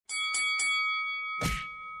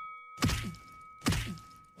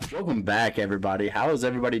Welcome back, everybody. How is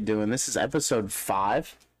everybody doing? This is episode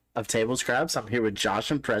 5 of Table Scraps. I'm here with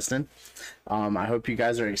Josh and Preston. I hope you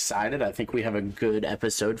guys are excited. I think we have a good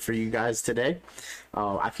episode for you guys today.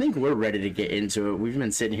 I think we're ready to get into it. We've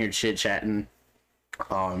been sitting here chit-chatting,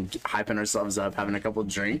 hyping ourselves up, having a couple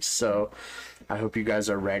drinks. So I hope you guys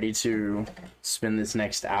are ready to spend this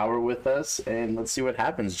next hour with us, and let's see what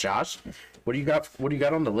happens. Josh, what do you got? What do you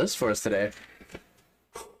got on the list for us today?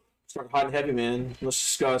 Start hot and heavy, man. Let's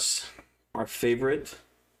discuss our favorite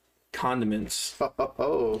condiments.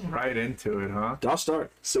 Oh, right into it, huh? I'll start.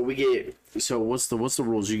 so what's the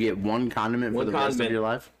rules? You get one condiment for the rest of your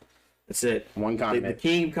life? That's it. One The condiment.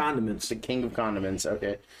 king of condiments. The king of condiments.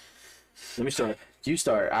 Okay. Let me start. You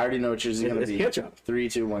start. I already know what yours is going to It's be. ketchup. 3,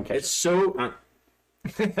 2, 1, ketchup. It's so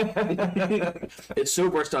it's so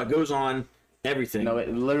versatile. It goes on everything. No,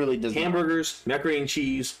 it literally does Hamburgers, macaroni and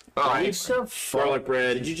cheese, Rice? rice, garlic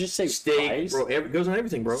bread. Did you just say steak, rice? bro? It goes on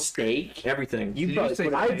everything, bro. Steak? Everything. You Did probably you say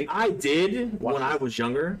put it- steak? I did when I was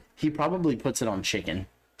younger. He probably puts it on chicken.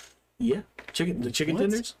 Yeah, the chicken What?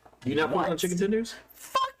 tenders. You not put it on What? chicken tenders?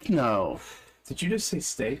 Fuck no. Did you just say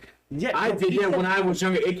steak? Yeah, I did that when I was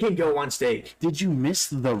younger. It can go on steak. Did you miss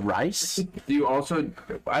the rice? Do you also?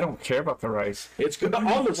 I don't care about the rice. It's good.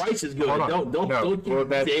 All the rice is good. Hold on. Don't you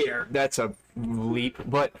dare. That's a leap.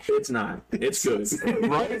 But It's not. It's good.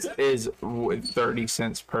 rice is 30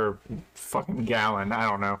 cents per fucking gallon. I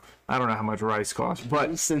don't know how much rice costs,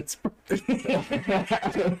 but Since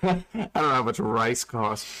I don't know how much rice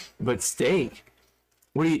costs. But steak,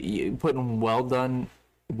 what are you putting well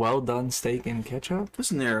done steak in ketchup?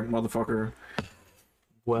 Listen there, motherfucker.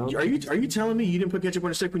 Well, Are you telling me you didn't put ketchup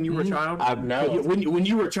on a steak when you were a child? no. When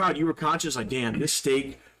you were a child, you were conscious like, damn, this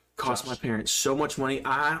steak cost my parents so much money.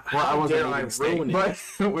 I How wasn't dare I eating steak, ruin but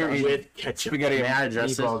it we're eating with ketchup? spaghetti May I and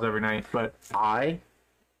address this? meatballs every night. But I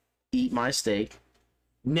eat my steak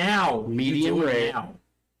Now, Medium you do it rare. now.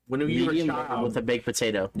 When you were a medium child, with a baked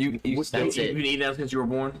potato. you That's it. you've been eating that since you were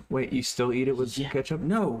born. wait, you still eat it with Yeah. ketchup?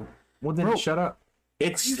 No, Well then, Bro. shut up.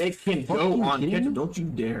 it can fucking go on kidding ketchup. me? Don't you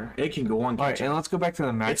dare! It can go on All right, ketchup. and let's go back to the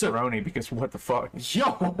It's a- macaroni because what the fuck?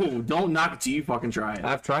 Yo, don't knock it till you fucking try it.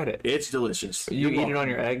 I've tried it. It's delicious. You You're eat it on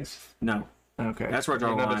your eggs? No, Okay, That's where I draw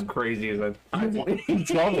You're the not line. as crazy as I. You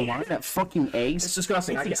draw the line at fucking eggs? it's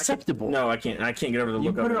disgusting. It's acceptable. No, I can't. I can't get over the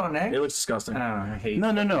look put of it on eggs? It looks disgusting. I hate. No.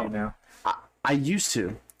 it now. I used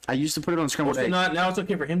to. I used to put it on scrambled Also eggs. now it's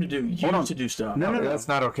okay for him to do. You on. to do stuff. No. That's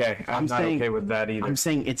not okay. I'm not saying- okay with that either. I'm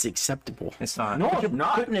saying it's acceptable. It's not. No, I'm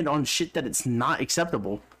not. Putting it on shit that it's not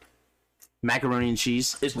acceptable. Macaroni and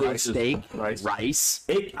cheese, It's delicious. steak, Rice. rice.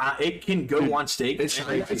 It can go on steak. It's and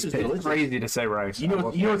crazy. it's It's delicious. crazy to say rice. You know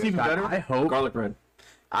what's even better? I hope. Garlic bread.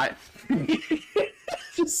 I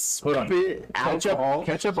just Hold on. spit alcohol.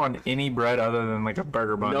 Ketchup on any bread other than like a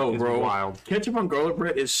burger bun No, is bro. wild. Ketchup on garlic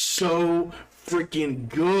bread is so freaking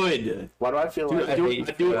good. Why do I feel Dude, like I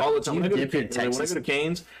do it all the time. You When I go to dip in Cane's- when I Texas. go to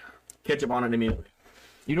Cane's, ketchup on it immediately.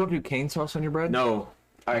 You don't do cane sauce on your bread? No.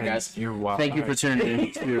 All right, guys. You're wild. Thank you for tuning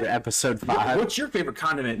in to episode 5. What's your favorite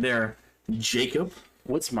condiment there, Jacob?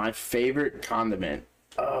 What's my favorite condiment?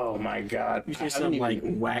 Oh my god. You I say haven't some even- like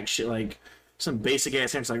whack shit, like some basic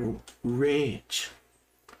ass things like ranch.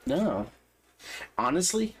 No.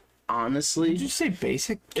 Honestly, Did you say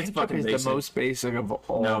basic? It's Ketchup fucking is basic. the most basic of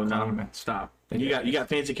all No, condiments. stop. You got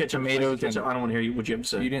fancy ketchup, Tomatoes spicy ketchup. and- I don't want to hear what you have to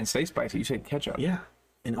say. You didn't say spicy. You said ketchup. Yeah,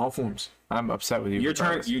 in all forms. I'm upset with you. Your turn.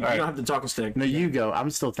 regardless. You All right. don't have to talk and stick. No, you go. I'm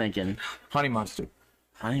still thinking. Honey mustard.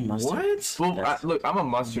 Honey mustard. What? Well, look, I'm a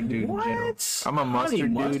mustard dude in general. What? I'm a mustard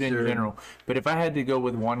Honey dude in mustard. general. But if I had to go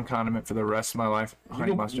with one condiment for the rest of my life,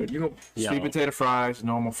 honey mustard. You Yeah. Sweet potato fries,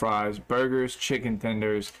 normal fries, burgers, chicken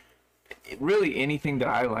tenders, really anything that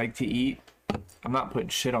I like to eat. I'm not putting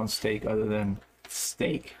shit on steak other than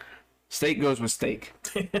steak. Steak goes with steak.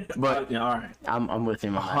 But yeah, all right. I'm with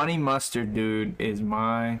him on that. honey mustard, dude, is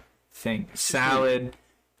my thing. Salad,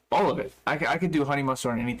 all of it. I could do honey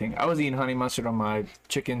mustard on anything. I was eating honey mustard on my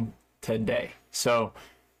chicken today. So,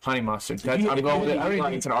 honey mustard. That's, I'm going with it. I don't even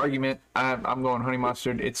think it's an argument. I'm going honey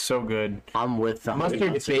mustard. It's so good. I'm with the honey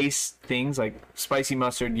Mustard-based things like spicy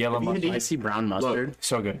mustard, yellow you had mustard. to eat- spicy brown mustard.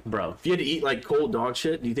 So good. Bro. If you had to eat like cold dog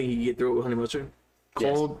shit, do you think you could get through it with honey mustard?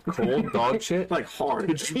 Cold dog shit. Like hard.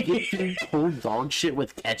 You get through cold dog shit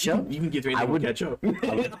with ketchup? You can get through I anything with would- ketchup.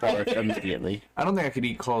 I would barf immediately. I don't think I could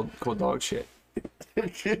eat cold dog shit.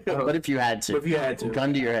 But if you had to. But if you had to.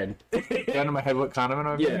 Gun to your head. Gun to my head, what condiment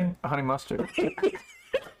I'm Yeah. eating? Honey mustard.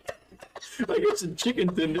 Like it's a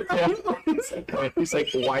chicken tender. It's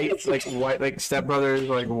like white, like Step Brothers,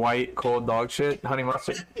 like white cold dog shit. Honey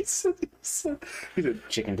mustard.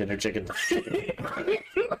 Chicken dinner, chicken.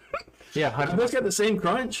 Yeah, honey They both got the same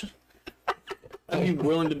crunch. I I'd be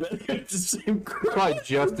willing to bet it's the same crap. Probably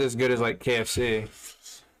just as good as like KFC.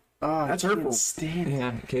 Oh, That's hurtful.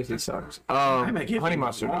 Yeah, KFC sucks. make KFC Honey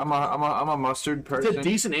mustard. I'm a mustard person. It's a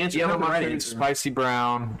decent answer. Yellow Not the right mustard, answer. spicy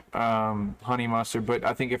brown, honey mustard. But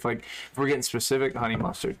I think if we're getting specific, honey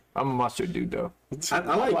mustard. I'm a mustard dude though.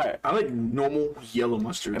 I like normal yellow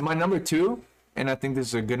mustard. And my number 2, and I think this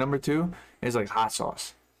is a good number 2, is like hot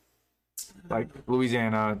sauce. Like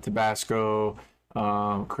Louisiana, Tabasco,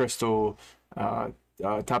 Crystal,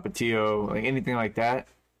 Tapatio, like anything like that.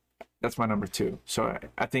 That's my number 2. So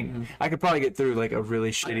I think I could probably get through like a really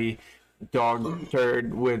shitty dog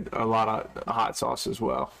turd with a lot of hot sauce as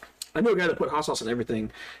well. I know a guy that put hot sauce on everything.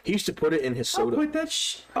 He used to put it in his soda. Put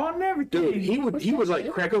that on everything. Dude, he would like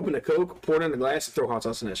crack open a Coke, pour it in the glass, and throw hot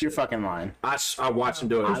sauce in that You're shit. fucking lying. I watched him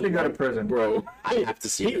do it. I should go to prison, bro. I have to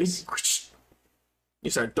see this. You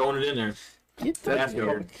start throwing it in there. That's Tabasco.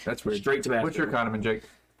 weird. That's weird. Straight Tabasco. What's your condiment, Jake?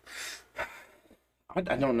 I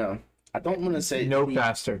don't know. I don't want to say No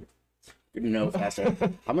faster. No faster.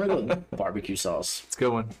 I'm gonna go with barbecue sauce. It's a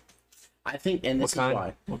good one. I think, and this is kind?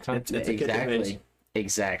 why. What kind? It's a ketchup base.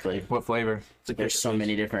 Exactly. What flavor? There's so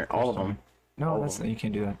many different. All of them. No, that's you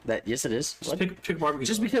can't do that. That yes, it is. What? Pick barbecue.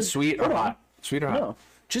 Just sauce. because Sweet or hold on. hot? Sweet or hot? No.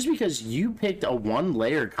 Just because you picked a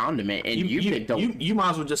one-layer condiment and you picked a you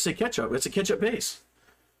might as well just say ketchup. It's a ketchup base.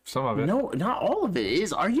 Some of it. no, not all of it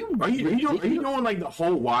is. Are you doing like the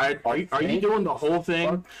whole wide? Are you doing the whole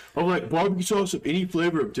thing of like barbecue sauce of any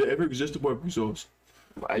flavor to ever exist in barbecue sauce?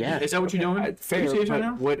 Yeah. Is that what you're doing? Fair, Are you serious but right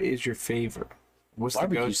now? what is your favorite? What's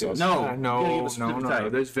Barbecue the go-to? sauce. No, you gotta no, give us a specific no.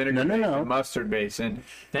 type. There's vinegar, No. base and mustard base, and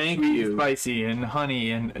Thank sweet, you. spicy, and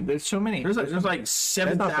honey, and there's so many. There's like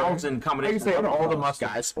 7,000 I can combinations. say of all the sauce. mustard.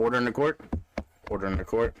 guys? Order in the court. Order in the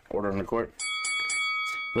court. Order in the court.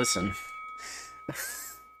 Listen.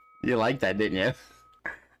 You liked that, didn't you?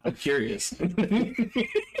 I'm curious.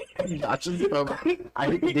 Gotcha. I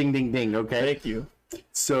ding ding ding. Okay. Thank you.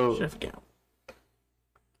 So Chef Gal.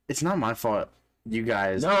 it's not my fault. You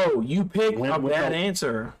guys. No, you picked Went a with bad the-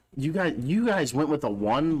 answer. You guys went with a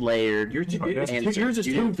one-layered. Yours answer. is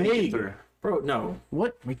You too didn't think it vague. through. Bro, no.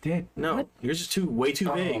 What? We did. No. Yours is way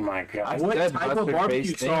too vague. Oh my god. What Said type of mustard-based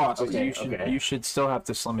barbecue thing. sauce? Okay. You should still have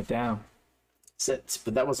to slim it down.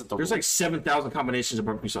 But that wasn't the. There's like 7,000 combinations of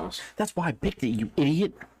barbecue sauce. That's why I picked it. You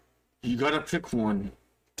idiot. You gotta pick one.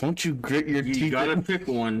 Don't you grit your You teeth. gotta pick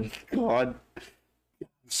one. God. I'm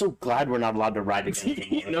so glad we're not allowed to write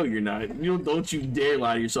again. No, you're not. Don't you dare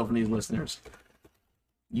lie to yourself and these listeners.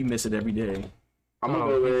 You miss it every day. I'm gonna Oh,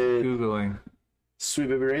 go with Googling. Sweet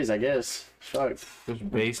Baby Ray's, I guess. Fuck. There's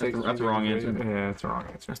basic. That's the wrong answer. Yeah, that's the wrong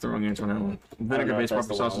answer. That's the wrong answer on that one. know Vinegar-based if that's barbecue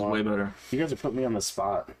the sauce is one I way want. better. You guys are putting me on the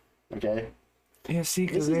spot. Okay. Yeah, see,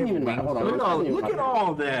 This because they isn't have even my. wings. Hold on. Look at all, this isn't look even at my-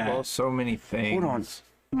 all that. Well, so many things. Hold on.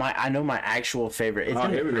 I know my actual favorite. It's Oh,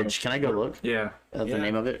 in the here we go. fridge. Can I go look Yeah. at Yeah. the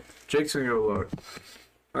name of it? Jake's gonna go look.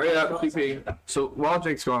 All right, CP. So while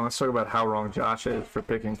Jake's going, let's talk about how wrong Josh is for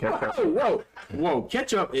picking ketchup. Whoa.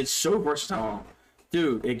 Ketchup is so versatile.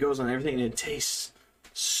 Dude, it goes on everything and it tastes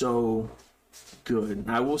so good.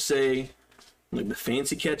 I will say, like, the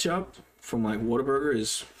fancy ketchup from, like, Whataburger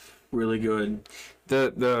is really good.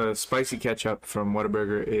 The spicy ketchup from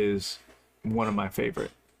Whataburger is one of my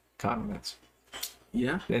favorite condiments.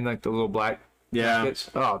 Yeah? And like the little black Yeah. packets.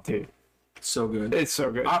 Oh, dude, It's so good. it's so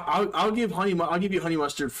good. I'll give you honey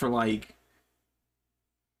mustard for, like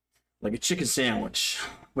a chicken sandwich.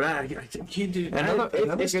 But I can't do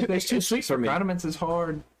it's too sweet for me. Condiments is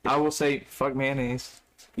hard. I will say, fuck mayonnaise.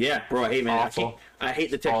 Yeah, bro, I hate mayonnaise. Awful. I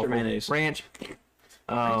hate the texture Awful. of mayonnaise. Ranch.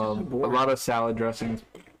 A lot of salad dressings.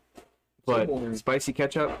 But boring. spicy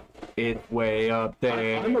ketchup, it's way up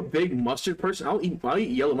there. I'm a big mustard person. I'll eat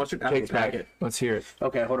yellow mustard out of Jake's the back. packet. Let's hear it.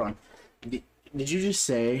 Okay, hold on. Did you just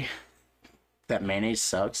say that mayonnaise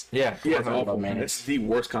sucks? Yeah, Yeah, it's I love awful. mayonnaise. It's the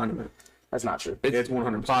worst condiment. That's not true. it's It's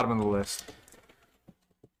 100%. bottom of the list.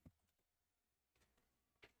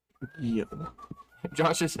 Yeah.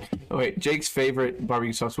 Josh's, Jake's favorite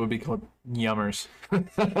barbecue sauce would be called Yummers.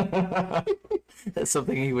 That's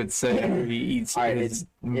something he would say after he eats All right, his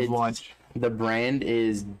it's- lunch. The brand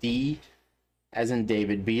is D as in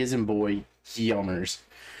David, B as in boy, Yummers.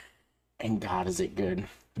 And God, is it good.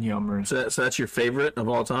 Yummers. So that's your favorite of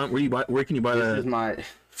all time. Where can you buy This is that? my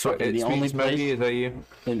So fucking the it's only Sweet Smoky, place is that you?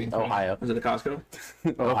 in Ohio. Is it a Costco?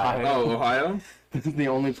 Ohio. Oh, Ohio. This is the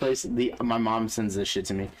only place. My mom sends this shit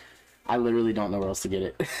to me. I literally don't know where else to get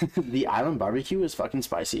it. The Island Barbecue is fucking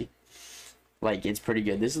spicy. Like, it's pretty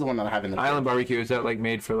good. This is the one that I have in the Island barbecue, is that like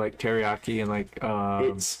made for like teriyaki and like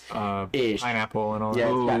It's ish. pineapple and all Yeah,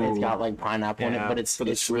 that? it's got like pineapple in it, Yeah. but it's For the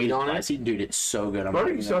really sweet on it? spicy, dude. It's so good. I'm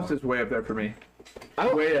Barbecue not even sauce is way up there for me.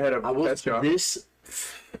 Way ahead of I will ketchup. this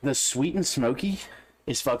the sweet and smoky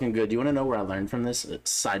is fucking good. Do you want to know where I learned from this?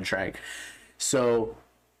 Sidetrack. So,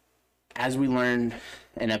 as we learned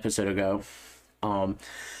an episode ago,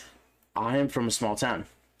 I am from a small town.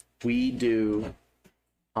 We do,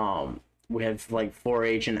 we have like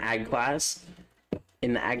 4-H and ag class.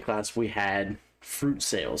 In the ag class, we had fruit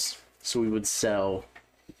sales. So we would sell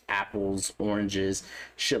apples, oranges,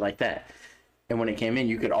 shit like that. And when it came in,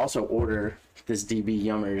 you could also order this DB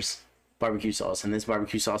Yummers barbecue sauce. And this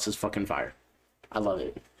barbecue sauce is fucking fire. I love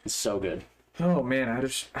it. It's so good. Oh man,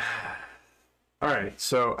 all right,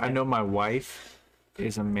 so I know my wife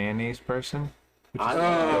is a mayonnaise person.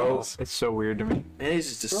 It's so weird to me.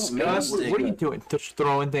 Mayonnaise is disgusting. What are you doing? Just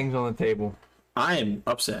throwing things on the table. I am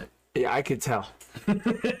upset. Yeah, I could tell.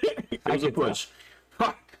 It was a push.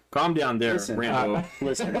 Ha! Calm down there, Rambo.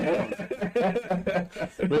 Listen.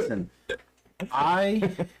 Listen.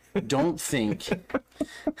 I don't think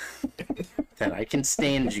that I can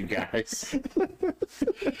stand you guys.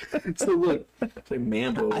 So look, It's like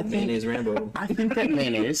Mambo, mayonnaise Rambo. I think that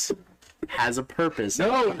mayonnaise has a purpose.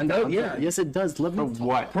 No, Yeah, yes, it does. Let me.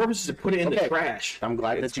 What? Purpose is to put it in the Okay. trash. I'm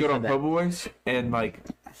glad It's that you good said on that. po' boys and like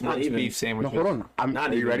Not roast even. beef No, sandwiches. hold on.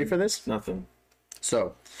 Are you ready for this? Nothing.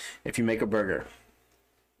 So, if you make a burger,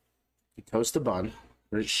 you toast the bun.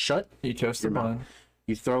 Shut. You toast the Your mouth. bun.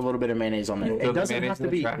 You throw a little bit of mayonnaise on there. throw It the doesn't mayonnaise have to in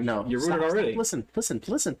the be. trash. No, You ruined it stop, already.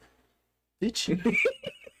 Listen, bitch.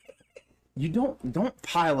 You don't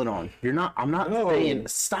pile it on. You're not. I'm not No. saying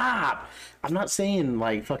stop. I'm not saying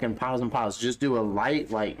like fucking piles and piles. Just do a light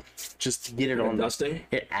just to get it on. Dusting?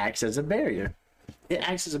 It acts as a barrier. It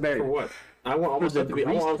acts as a barrier. For what? I want almost the to be. I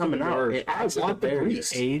grease want coming coming out, out. it I acts as a want the barrier.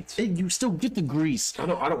 grease. AIDS. You still get the grease. I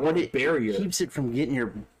don't want But a barrier. It keeps it from getting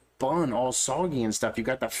your bun all soggy and stuff. You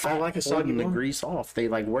got the fat like a soggy holding the bun. grease off. They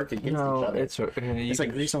like work against No, each other. it's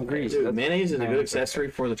like grease on grease. Dude, mayonnaise is a good accessory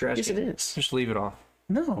for the trash Yes, it can. is. just leave it off.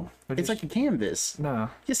 No, it's like a canvas. No,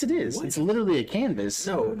 Yes, it is. It's literally a canvas.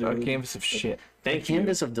 No, a dude. canvas of shit. A Thank you.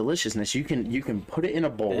 canvas of deliciousness. You can put it in a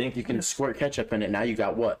bowl. Thank You can you. squirt ketchup in it. Now you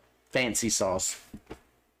got what? Fancy sauce.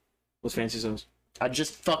 What's fancy sauce? I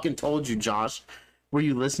just fucking told you, Josh. Were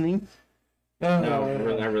you listening?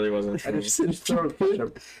 No, I really wasn't. I just throw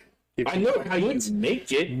ketchup. I know how you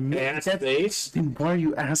make it, ass face. Then why are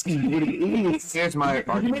you asking what it is? Here's my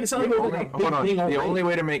You made it sound like it was like a big hold on. thing The already. only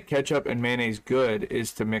way to make ketchup and mayonnaise good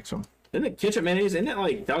is to mix them. Isn't it ketchup mayonnaise? Isn't that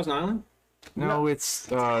like Thousand Island? No, it's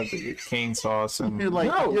the cane sauce and You're like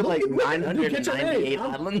No, you're like look at ketchup 998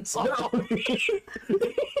 mayonnaise. islands.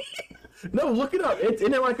 No, look it up.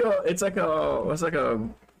 Isn't it like it's like a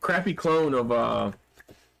crappy clone of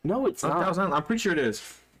No, it's not. Thousand Island. I'm pretty sure it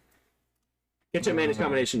is. Ketchup mayonnaise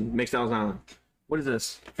combination makes Thousand Island. What is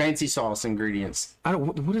this? Fancy sauce ingredients. I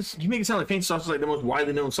don't. What is? You make it sound like fancy sauce is like the most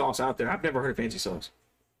widely known sauce out there. I've never heard of fancy sauce.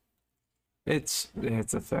 it's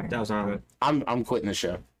a thing. Thousand Island. I'm quitting the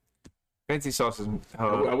show. Fancy sauce is.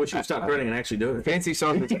 I wish you would stop running and actually do it. Fancy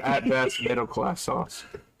sauce is at best middle class sauce.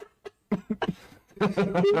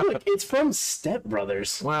 Look, it's from Step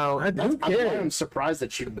Brothers. Well, I'm surprised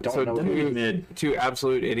that you don't so know. two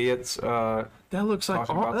absolute idiots. That looks like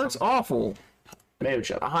Talking about that's something. awful. Mayo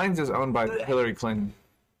chup. Heinz is owned by Hillary Clinton.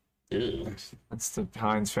 Ugh. That's the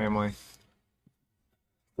Heinz family.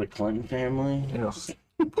 The Clinton family. Ugh.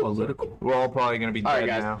 Political. We're all probably gonna be All right, dead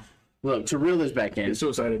guys. now. Look, to reel this back in, Get so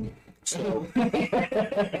excited. so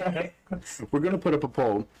we're gonna put up a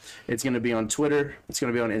poll. It's gonna be on Twitter. It's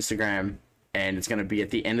gonna be on Instagram, and it's gonna be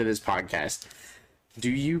at the end of this podcast.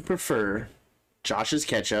 Do you prefer Josh's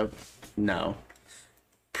ketchup? No.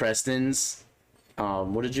 Preston's.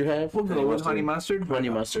 What did you have? We'll go with honey mustard. Honey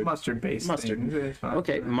mustard. Mustard based. Mustard. things. It's fine.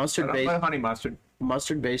 Okay, mustard But I based. like honey mustard.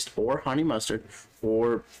 Mustard based or honey mustard,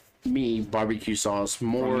 or me barbecue sauce.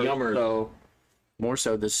 More Yummers.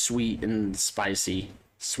 so the sweet and spicy.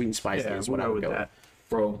 Sweet and spicy Yeah, is we'll what I go would with go that.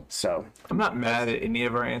 Bro, with. So I'm not mad at any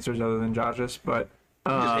of our answers other than Josh's, but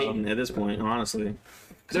I'm just hating at this point, honestly.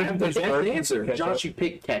 Because I have the there's best versions answer. of ketchup. Josh, you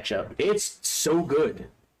picked ketchup. It's so good.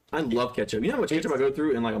 I love ketchup. You know how much ketchup I go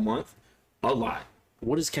through in like a month? A lot.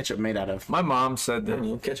 What is ketchup made out of? my mom said I don't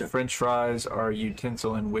know, that ketchup. French fries are a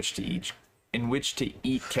utensil in which to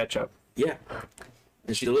eat ketchup. Yeah.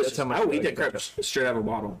 It's delicious. how much I would I eat like that crap straight out of a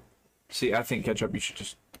bottle. See, I think ketchup you should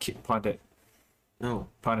just punt it. No.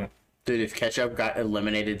 Punt it. Dude, if ketchup got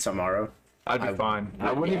eliminated tomorrow, I'd be fine.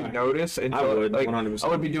 I wouldn't even notice until I would, like 100%. I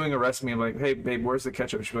would be doing a recipe. I'm like, hey babe, where's the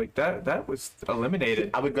ketchup? She'd be like, that was eliminated.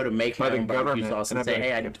 I would go to make my By the own barbecue government, sauce and and I'd say, be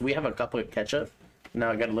hey, like, do we have a cup of ketchup? No,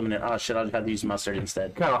 I got to eliminate. Oh shit, I'll just have to use mustard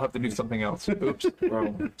instead. God, I'll have to do something else. Oops.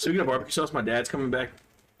 Bro. Speaking of barbecue sauce, my dad's coming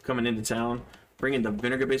into town, bringing the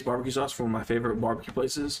vinegar-based barbecue sauce from one of my favorite barbecue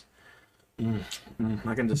places.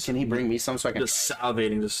 I can just Can he bring me some so I can? just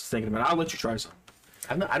salivating just thinking about it. I'll let you try some.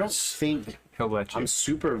 I don't think He'll let you. I'm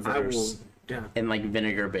super I will. versed Yeah. in like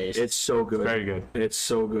vinegar based. It's so good. Very good. It's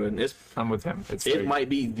so good. I'm with him. It It might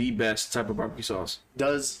be the best type of barbecue sauce.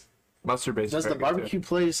 Does mustard based. the barbecue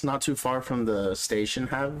place not too far from the station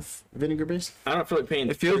have vinegar based? I don't feel like paying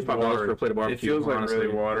It feels $35 watery. for a plate of It barbecue. feels like honestly.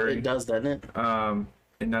 really watery. It does, doesn't it?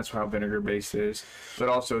 And that's how vinegar based is. But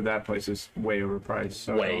also that place is way overpriced.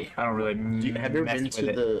 So Way. I don't really. Have you ever mess been with to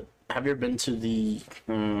it. the? Have you ever been to the?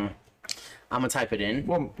 I'm gonna type it in.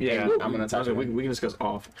 Well, yeah. I'm gonna type it in. We can discuss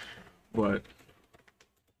off, but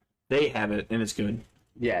they have it and it's good.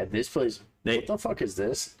 Yeah, this place. What the fuck is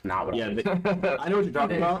this? Not what Yeah, I I know what you're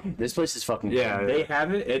talking about. This place is fucking. Yeah. good. They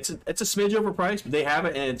have it. It's a smidge overpriced, but they have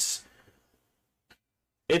it, and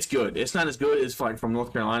it's good. It's not as good as like from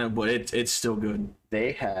North Carolina, but it's still good.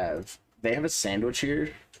 They have a sandwich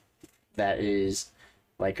here that is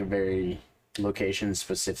like a very location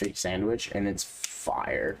specific sandwich, and it's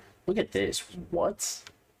fire. Look at this. What?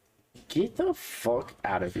 Get the fuck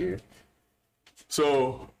out of here.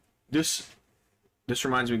 So this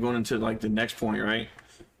reminds me going into like the next point, right?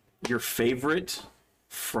 Your favorite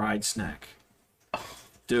fried snack,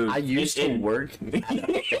 dude. I used to work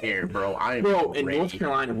here, bro. I'm Bro, in ready. North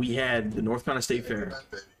Carolina, we had the North Carolina State Fair.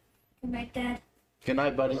 Good night, Dad. Good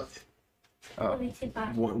night, buddy. Love you too, bye.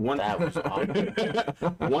 One That was awesome. the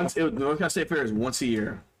North Carolina State Fair is once a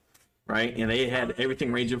year, right? And they had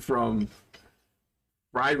everything ranging from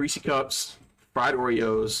fried Reese cups, fried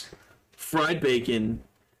Oreos, fried bacon,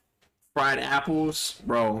 fried apples,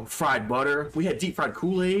 bro, fried butter. We had deep fried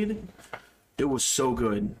Kool-Aid. It was so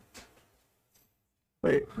good.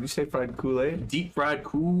 Wait, you say fried Kool-Aid? Deep fried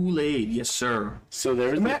Kool-Aid, yes sir. So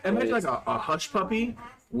there's Imagine like a hush puppy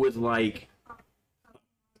with like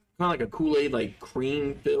kind of like a Kool-Aid like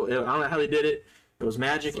cream. I don't know how they did it. It was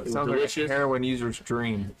magic. It was Sounds delicious. like a heroin user's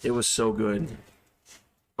dream. It was so good.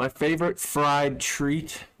 My favorite fried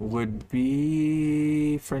treat would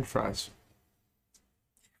be French fries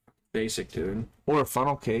Basic, dude. or a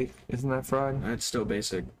funnel cake. Isn't that fried? That's still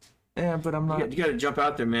basic. Yeah, but I'm not. You got to jump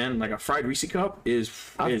out there, man. Like a fried Reese cup is.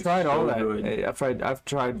 I've tried all so that. good. Hey, I've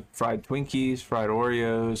tried fried Twinkies, fried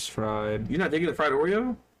Oreos, fried. You're not digging the fried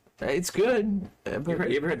Oreo? It's good, You but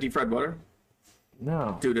ever had deep fried butter?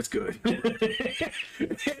 no. Dude, it's good.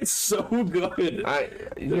 It's so good.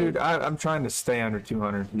 I'm trying to stay under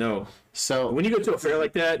 200. No. So When you go to a fair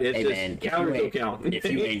like that, it's hey just man, calories don't count. if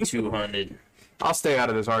you ate 200, I'll stay out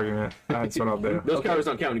of this argument. That's what I'll do. Those calories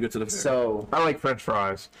don't count when you go to the fair. so I like French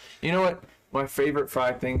fries. You know what? My favorite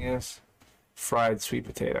fried thing is fried sweet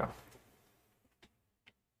potato.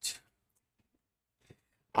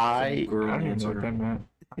 I Girl I don't even know answer. what that meant.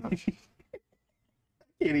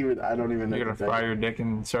 can't even. I don't even know. You're gonna what fry your dick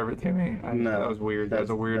and serve it to me? No, That was weird. That was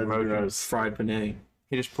a weird that's motion. gross. Fried penne.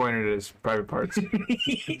 He just pointed at his private parts.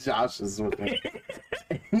 Josh is with me.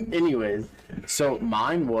 Anyways, so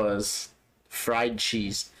mine was fried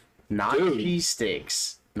cheese, not Dude. cheese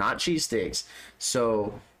sticks, not cheese sticks.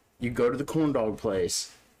 So you go to the corn dog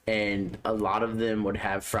place, and a lot of them would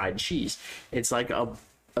have fried cheese. It's like a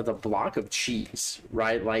block of cheese,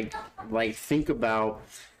 right? Like think about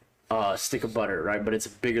a stick of butter, right? But it's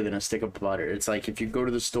bigger than a stick of butter. It's like if you go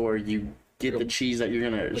to the store, you get the cheese that you're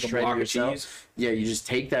gonna a shred block of yourself. cheese? Yeah, you just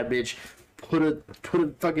take that bitch, put a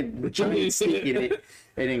fucking giant stick in it,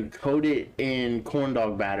 and then coat it in corn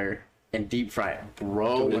dog batter and deep fry it,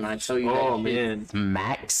 bro. When I tell you Oh, that shit, man.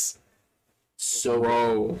 max, so good.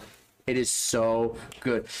 Bro. It is so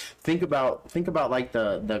good. Think about like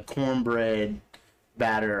the cornbread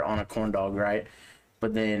batter on a corn dog, right?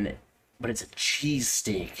 But it's a cheese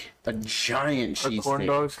stick, a giant Are cheese corn stick.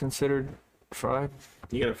 dogs considered fried?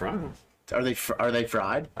 You gotta fry them. Are they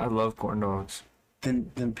fried? I love corn dogs.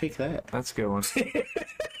 Then pick that. That's a good one.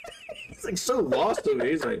 It's like so lost to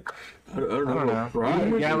me. He's like, I don't know. I don't know.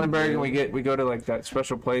 Fried? We go to Gatlinburg and we go to like that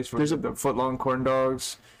special place where the foot long corn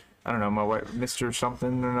dogs. I don't know. My wife, Mr.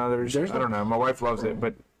 Something or others. I don't know. My wife loves it,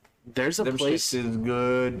 but There's a them place. shits is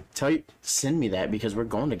good. Send me that because we're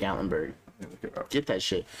going to Gatlinburg. Get that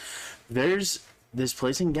shit. There's this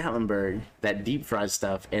place in Gatlinburg that deep fries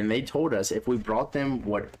stuff, and they told us if we brought them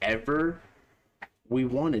whatever we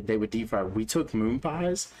wanted, they would deep fry. We took moon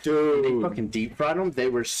pies, Dude. they fucking deep fried them. They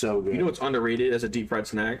were so good. You know what's underrated as a deep fried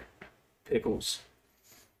snack? Pickles.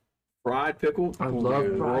 Fried pickle. I love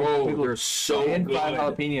fried Bro, pickles. they're so And good. fried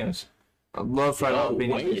jalapenos. I love fried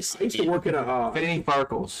jalapenos. I used to work at a. Fanny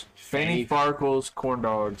Farkles. Fanny Farkles corn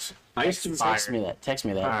dogs. I used to Text me that. Text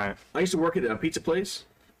me that. All right. I used to work at a pizza place,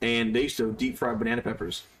 and they used to deep fry banana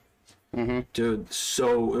peppers. Dude, it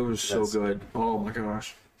was so good. Oh my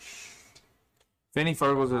gosh. Fanny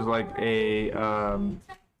Fergal's is like a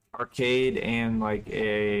arcade and like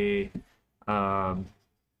a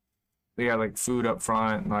they got like food up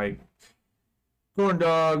front, like corn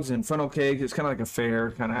dogs and funnel cakes. It's kind of like a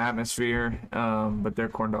fair kind of atmosphere, but their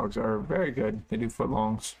corn dogs are very good. They do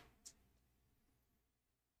footlongs.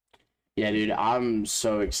 Yeah, dude, I'm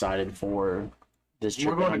so excited for this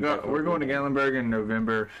trip. We're going to Gatlinburg in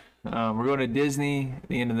November. We're going to Disney at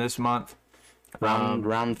the end of this month.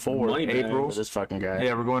 round 4 April. for this fucking guy.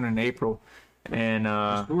 Yeah, we're going in April, and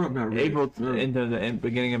April into the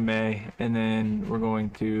beginning of May, and then we're going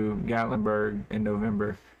to Gatlinburg in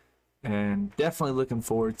November, and definitely looking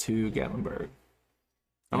forward to Gatlinburg.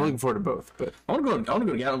 I'm looking forward to both, but I want to go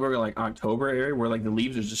to Gatlinburg in like October area where like the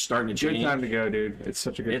leaves are just starting to change. good time to go, dude. It's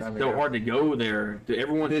such a good time to go. It's so hard to go there.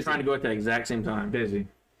 Everyone's trying to go at the exact same time. Busy.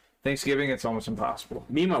 Thanksgiving, it's almost impossible.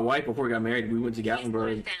 Me and my wife, before we got married, we went to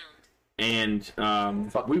Gatlinburg, and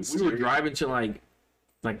we were driving to like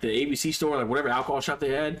the ABC store, like whatever alcohol shop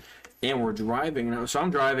they had, and we're driving. And so I'm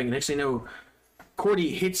driving, and next thing you know,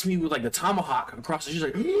 Cordy hits me with like the tomahawk across the. She's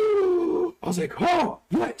like, I was like, oh,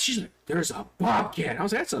 what? She's like, there's a bobcat. I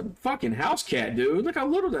was like, that's a fucking house cat, dude. Look how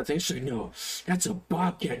little that thing. She's like, no, that's a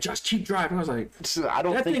bobcat. Just keep driving. I was like, I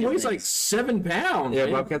don't that think thing weighs like 7 pounds. Yeah,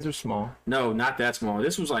 man. bobcats are small. No, not that small.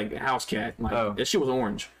 This was like a house cat. Like that shit was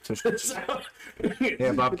orange.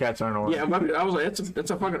 Yeah, bobcats aren't orange. Yeah, I was like, that's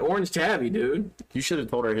a fucking orange tabby, dude. You should have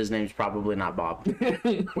told her his name's probably not Bob.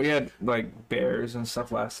 We had like bears and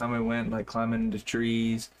stuff last time we went, like climbing into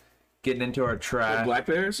trees, getting into our trash. Like black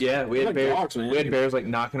bears? Yeah, we had like bears. dogs, man. We had bears like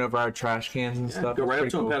knocking over our trash cans and stuff. Go right up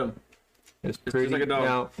It's to him, pretty pet him. cool. It's pretty. like a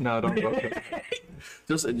dog. No, don't go.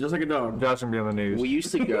 Just like a dog. Josh gonna be on the news. We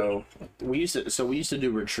used to go. We used to do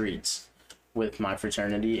retreats with my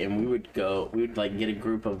fraternity, and we would like get a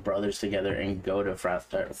group of brothers together and go to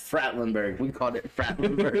Fratlenburg. We called it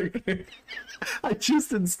Fratlenburg. I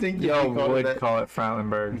just instinctively call it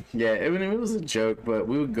Fratlenburg. Yeah, it was a joke, but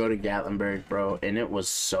we would go to Gatlinburg, bro, and it was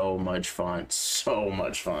so much fun. So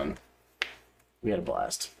much fun. We had a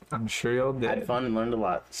blast. I'm sure y'all did. Had fun and learned a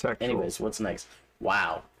lot. Sexual. Anyways, what's next?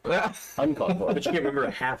 Wow. Uncalled for. But you can't remember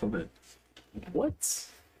half of it. What?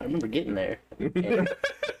 I remember getting there. And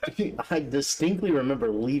I distinctly remember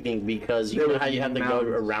leaving because you know how you have to go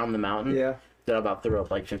around the mountain? Yeah. That I about threw up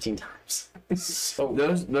like 15 times. So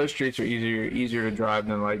Those streets are easier to drive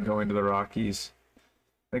than like going to the Rockies.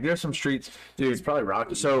 Like there's some streets, dude. it's probably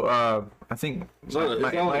rocky. So I think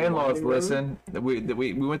my in-laws listen.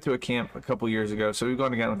 We went to a camp a couple years ago, so we've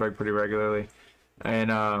gone to Gatlinburg pretty regularly,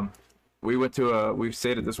 and we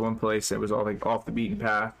stayed at this one place that was all like off the beaten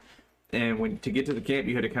path, and to get to the camp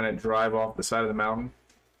you had to kind of drive off the side of the mountain,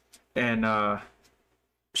 and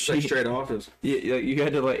Straight off is. yeah, you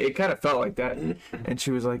had to like. It kind of felt like that, and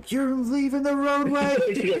she was like, "You're leaving the roadway."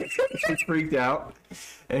 She freaked out,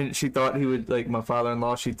 and she thought he would like my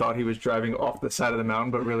father-in-law. She thought he was driving off the side of the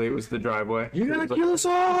mountain, but really it was the driveway. You're gonna kill us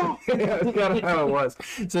all. Yeah, that's kind of how it was.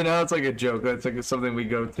 So now it's like a joke. That's like something we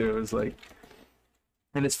go to. It's like,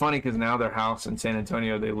 and it's funny because now their house in San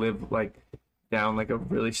Antonio, they live like down like a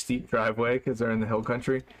really steep driveway because they're in the hill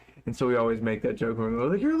country. And so we always make that joke when we go,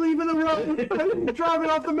 like, you're leaving the road, you're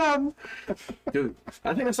driving off the mountain. Dude,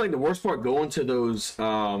 I think that's like the worst part going to those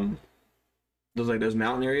mountain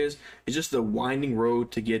areas. It's just the winding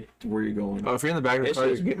road to get to where you're going. Oh, if you're in the back of the car,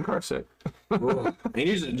 you're getting car sick. And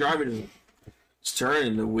you're just driving, just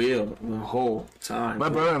turning the wheel the whole time. My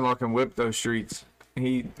brother-in-law can whip those streets.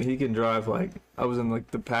 He can drive like I was in like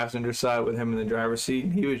the passenger side with him in the driver's seat,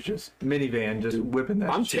 and he was just minivan just whipping that.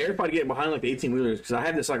 I'm shit. terrified of getting behind like the 18-wheelers because I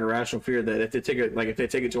have this like irrational fear that if they take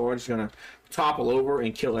it too hard, it's gonna topple over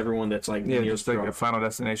and kill everyone that's like Yeah, near just the like truck. a Final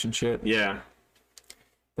Destination shit. Yeah.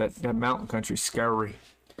 That mountain country's scary.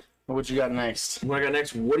 What you got next? What I got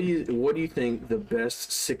next? What do you think the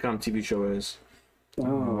best sitcom TV show is?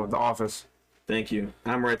 Oh, The Office. Thank you.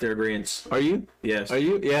 I'm right there, agreeance. Are you? Yes. Are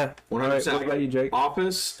you? Yeah. 100%. What about you, Jake?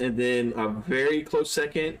 Office, and then a very close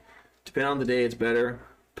second, depending on the day, it's better.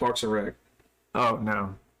 Parks and Rec. Oh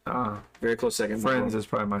no. Very close second. Friends is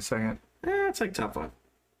probably my second. It's like top 5.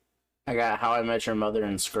 I got How I Met Your Mother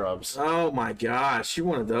and Scrubs. Oh my gosh, you're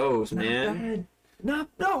one of those, man. No,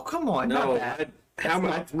 come on. No, not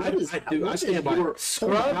I stand by Scrubs.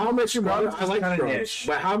 How I Met Your Mother. I like kinda Scrubs, niche.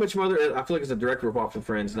 but How I Met Your Mother, I feel like it's a direct ripoff from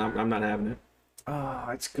Friends, and I'm not having it. Oh,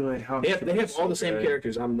 it's good. They have all the same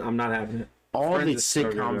characters. I'm not having it. All Friends these is so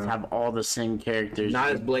good, sitcoms though. have all the same characters. Not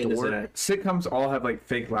as blatant as Dork. that. Sitcoms all have like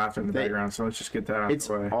fake laughter in the background, so let's just get that out It's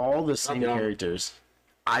of the way. all the same Yeah. characters.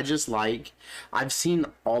 I just like, I've seen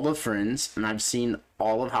all of Friends and I've seen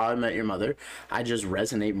all of How I Met Your Mother. I just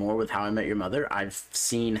resonate more with How I Met Your Mother. I've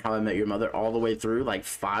seen How I Met Your Mother all the way through like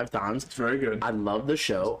 5 times. It's very good. I love the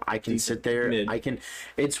show. I can sit there. Mid.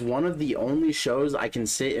 It's one of the only shows I can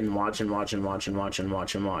sit and watch and watch and watch and watch and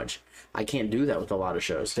watch and watch. I can't do that with a lot of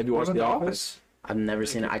shows. Have you watched What The about Office? I've never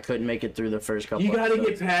seen it. I couldn't make it through the first couple. You gotta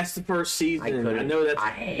episodes. get past the first season. I couldn't. I know that's I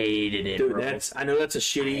hated it, dude. bro. I know that's a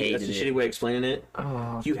hated shitty it. way of explaining it.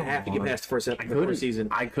 Oh, You have to get past the first season.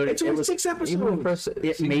 I couldn't. It's only 6 episodes.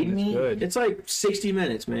 It made me. good. It's like 60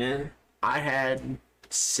 minutes, man. I had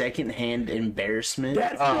secondhand embarrassment.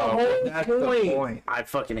 That's the whole that's point. the point. I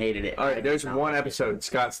fucking hated it. All right, there's I- one episode,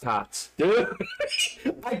 Scott's Tots. Dude,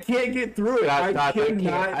 I can't get through it. Scott's Tots, I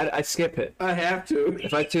cannot. can't. I skip it. I have to.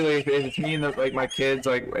 If I too, if it's me and like my kids,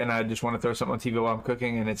 like, and I just want to throw something on TV while I'm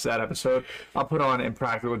cooking, and it's that episode, I'll put on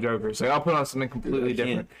Impractical Jokers. Like, I'll put on something completely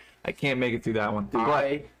different. I can't make it through that one.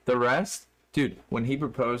 But the rest, dude, when he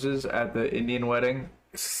proposes at the Indian wedding,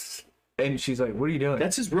 and she's like, "What are you doing?"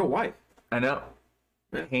 That's his real wife. I know.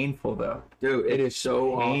 Painful though. Dude, It is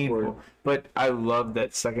so painful. awkward. But I love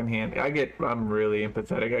that secondhand. I'm really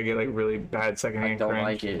empathetic. I get like really bad secondhand I don't cringe.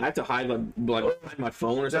 like it. I have to hide hide my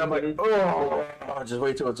phone or I'm like, something. oh. Just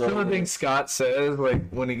wait till it's Some over. of the things Scott says, like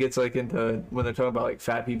when he gets like into when they're talking about like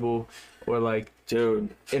fat people or like Dude,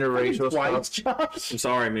 interracial Twice, stuff. Josh. I'm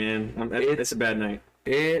sorry, man. It's a bad night.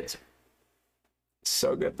 It's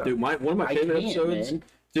so good though. Dude, one of my I favorite can't, episodes. man.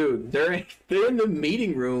 Dude, they're in the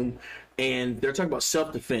meeting room and they're talking about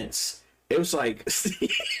self-defense. It was like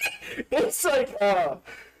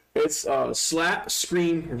it's slap,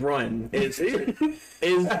 scream, run is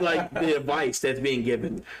like the advice that's being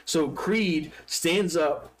given. So Creed stands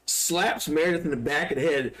up, slaps Meredith in the back of the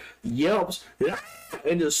head, yelps,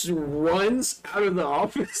 and just runs out of the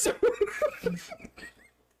office.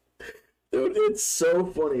 Dude, it's so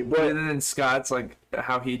funny. But and then Scott's like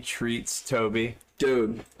how he treats Toby.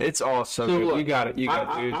 dude, It's all so, So, good. look, You got it. You got it,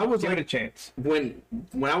 I- dude. I was Give like- it a chance. when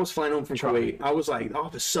I was flying home from Try. Kuwait, I was like, "Oh,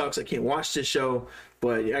 this sucks. I can't watch this show."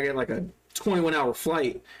 But I got like a 21-hour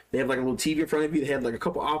flight. They have like a little TV in front of you. They had like a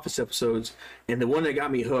couple Office episodes, and the one that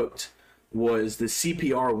got me hooked was the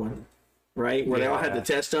CPR one, right? Where they all had the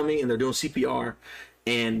test dummy and they're doing CPR,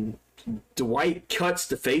 and Dwight cuts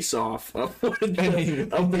the face off of the dummy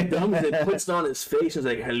and puts it on his face and is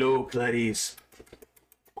like, "Hello, Clarice."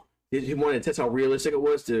 He wanted to test how realistic it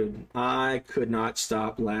was, dude. I could not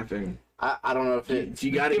stop laughing. I don't know if it.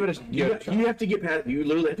 You gotta Give it a- you have to get past. You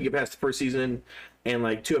literally have to get past the first season and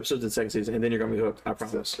like 2 episodes of the second season, and then you're gonna be hooked. I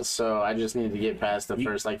promise. So I just need to get past the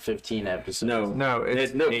first like 15 episodes. No,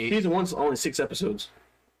 it's no. 8. Season 1's only 6 episodes.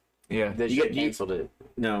 Yeah. They You should get- canceled it.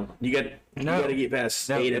 No, you gotta get past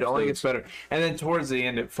No, 8 it only gets episodes. better. And then towards the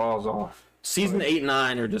end, it falls off. Season 8 and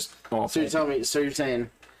 9 are just awful. So you're telling me? So you're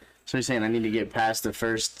saying I need to get past the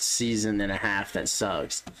first season and a half that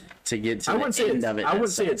sucks to get to I wouldn't the say end of it. I that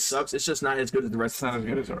wouldn't say it sucks. sucks. It's just not as good as the rest. It's not as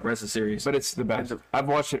good as the rest of the series. But it's the best. I've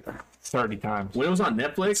watched it 30 times. when it was on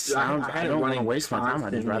Netflix, I it don't want to running waste my time. I'd just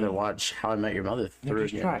constantly. rather watch How I Met Your Mother through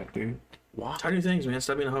Just again. try it, dude. Wow. Try new things, man.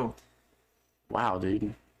 Stop being a hoe. Wow,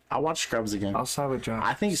 dude. I'll watch Scrubs again. I'll side with John.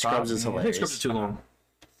 I think Stop Scrubs is me. I think hilarious. Scrubs is too long.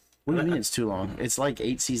 What do you mean it's too long? It's like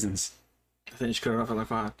 8 seasons. I think you should cut it off at like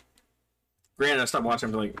 5. Granted, I stopped watching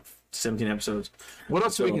after like 17 episodes. What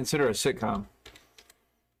else do we So- consider a sitcom?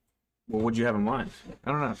 Well, what'd you have in mind?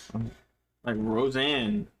 I don't know. Like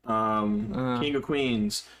Roseanne, King of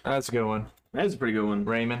Queens. That's a good one. That's a pretty good one.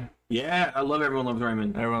 Raymond. Yeah, I love Everyone Loves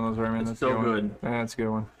Raymond. Everyone loves Raymond. That's It's so a good. good. One. That's a good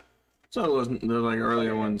one. So those like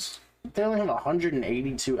earlier ones. They only have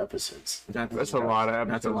 182 episodes. That's a lot of episodes.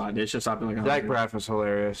 That's a lot. It should stop at like Zach 100. Braff was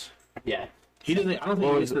hilarious. Yeah. He doesn't. I don't think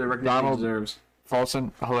What he was gets the it? recognition Donald- he deserves.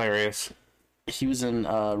 Paulson, hilarious. He was in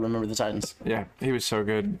Remember the Titans. Yeah, he was so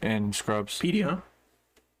good in Scrubs. Petey, huh?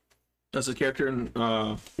 That's his character in.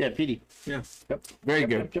 Yeah, Petey. Yeah. Very Yep,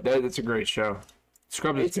 good. yep, yep. That's a great show.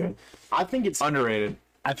 Scrubs is good. I think it's Underrated.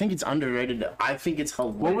 underrated. I think it's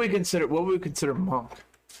hilarious. What would we consider Monk?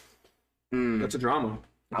 That's a drama.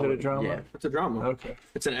 Is it a drama? Yeah. It's a drama. Okay.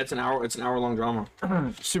 It's an hour long drama.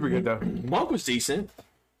 Super good though. Monk was decent.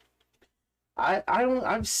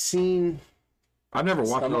 I've seen I've never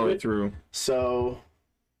watched it Some all of the way it. through. so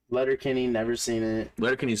Letterkenny, never seen it.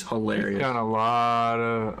 Letterkenny's hilarious. Got a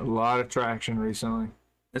lot of traction recently.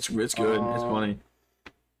 It's good. It's funny.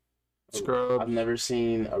 I've Scrubs, never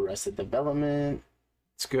seen Arrested Development.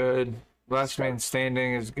 it's good. Last Man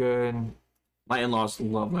Standing is good. My in-laws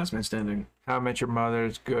love Last Man Standing. How I Met Your Mother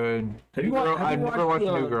is good. Have you New Girl, watched? I've never watched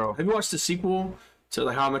New Girl. Have you watched the sequel to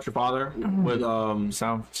like How I Met Your Father with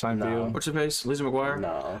Seinfeld. what's her face? Lizzie McGuire.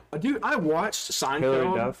 No. Dude, I watched Hilary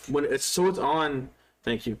Seinfeld Duff. when it's on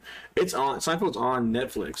Thank you. It's on Seinfeld's on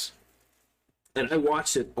Netflix, and I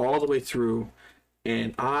watched it all the way through,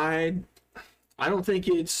 and I don't think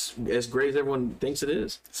it's as great as everyone thinks it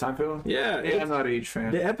is. Seinfeld? Yeah, I'm not a huge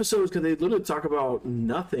fan. the episodes, because they literally talk about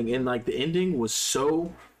nothing, and like the ending was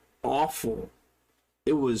so awful.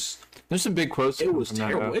 It was There's some big quotes. it was from that,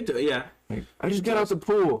 terrible. though. Yeah, Like, I just got out the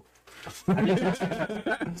pool.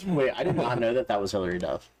 Wait, I did not know that was Hillary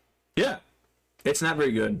Duff. yeah. It's not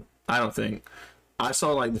very good. I don't think. I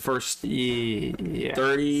saw like the first Yeah.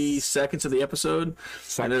 30 seconds of the episode,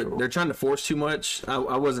 and they're trying to force too much. I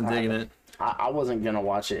wasn't digging it. I wasn't gonna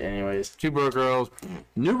watch it anyways. Two Broke Girls.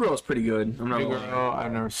 New Girl's pretty good. I'm not New gonna lie. Girl,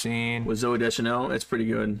 I've never seen. With Zoe Deschanel, it's pretty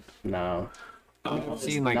good. No. I've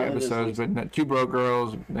seen like none of this episodes, but Two Broke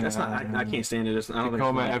Girls. That's not. I can't stand it. I don't think.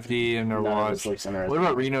 Tacoma It's fun. FD and their None of watch. this looks interesting. What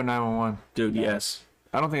about Reno 911? Dude, yes.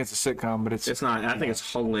 I don't think it's a sitcom, but it's It's not. I think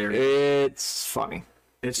it's hilarious. it's funny.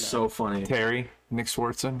 It's so funny. Terry, Nick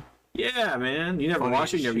Swartzen. Yeah, man. You never Funny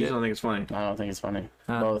watch it. You shit. don't think it's funny. I don't think it's funny.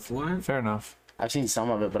 Huh. Both. What? Fair enough. I've seen some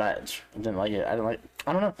of it, but I didn't like it. I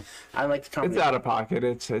don't know. I like the comedy. It's out of pocket.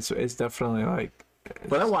 It's definitely like.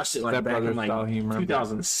 But I watched it like Step back in Brothers like style humor.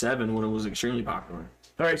 2007 when it was extremely popular.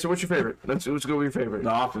 All right, so what's your favorite? Let's go with your favorite.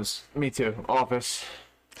 The Office. Me too. Office.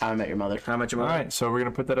 How I Met Your Mother. How much All right, so we're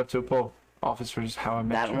gonna put that up to a poll. Office versus How I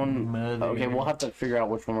Met That Your one. Mother. Okay, we'll have to figure out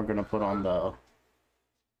which one we're gonna put on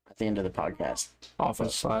at the end of the podcast.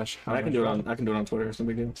 Office / How I can do it on Twitter. It's no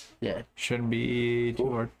big deal. Yeah. Shouldn't be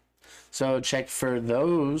too hard. So check for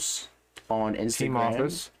those on Instagram. Team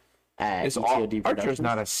Office. At It's ETOD Archer's Productions.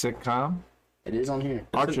 not a sitcom. It is on here.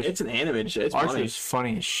 Archer's It's an animated shit. It's funny. Archer's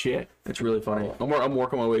funny as shit. It's really funny. I'm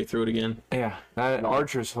working my way through it again. Yeah, that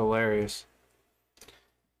Archer's hilarious.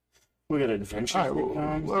 We got adventure. All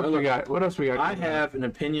right, what else we got? What else we got? I have an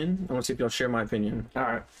opinion. I want to see if y'all share my opinion. All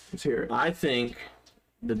right, let's hear it. I think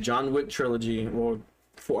the John Wick trilogy, or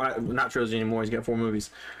not trilogy anymore. He's got 4 movies.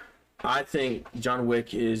 I think John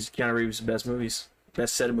Wick is Keanu Reeves' best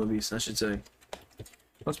set of movies, I should say.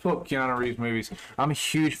 Let's pull up Keanu Reeves movies. I'm a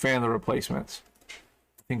huge fan of The Replacements.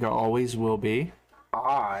 I think I always will be.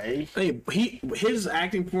 Hey, his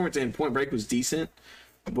acting performance in Point Break was decent,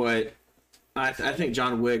 but I think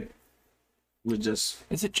John Wick was just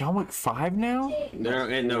Is it John Wick 5 now?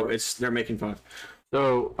 they're making fun.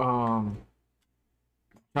 So,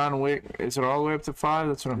 John Wick, is it all the way up to 5?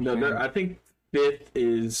 That's what I'm saying. I think 5th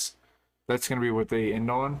is, That's gonna be what they end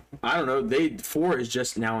on. I don't know. 4 is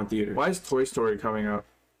just now in theater Why is Toy Story coming up?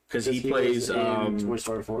 because he plays Toy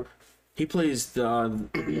Story 4. he plays the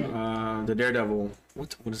Daredevil.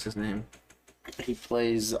 What is his name? He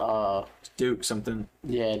plays Duke something.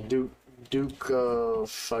 yeah, Duke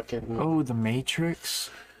fucking Oh, The Matrix.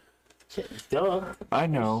 duh. I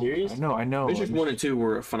know. Are you serious? I know. Matrix 1 and 2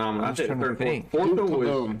 were phenomenal. I'm just trying to think. Fourth Duke one was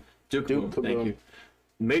Kaboom. Duke Duke Kaboom. Thank Kaboom.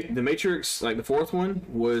 you. The Matrix, like the 4th one,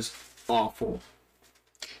 was awful.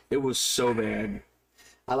 It was so bad.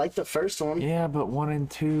 I like the first one. Yeah, but 1 and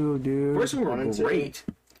 2, dude. First one One were and two. great.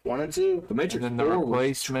 1 and 2. The Matrix And then 4 The was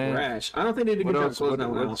Replacement. trash. I don't think they did a What good job else? closing that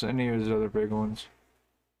one What's out. any of his other big ones?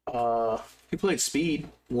 He played Speed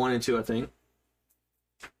 1 and 2, I think.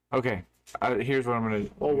 Okay, here's what I'm gonna.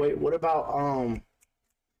 Oh wait, what about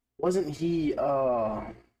wasn't he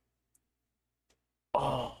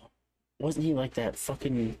wasn't he like that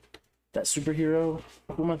superhero?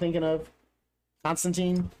 Who am I thinking of?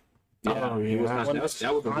 Constantine? Oh, He was yeah. not- that was a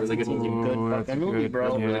really good Constantine's a movie. good Ooh, that's fucking movie, good.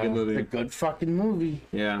 bro. Really good movie. It's a good fucking movie.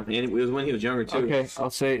 Yeah, and it was when he was younger too. Okay, I'll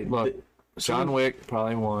say. Look, John Wick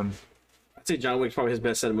probably 1. I'd say John Wick's probably his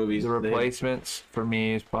best set of movies. The Replacements for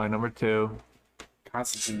me is probably number 2.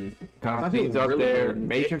 Constantine. Constantine's I up think really there. good.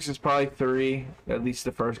 Matrix is probably 3, at least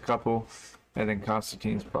the first couple, and then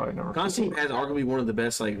Constantine's probably number 4. Constantine has arguably one of the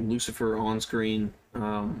best like Lucifer on-screen.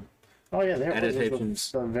 Oh yeah, there Adaptations.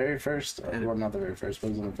 was the very first. Well, not the very first, but it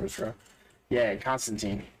was in the first row. Yeah,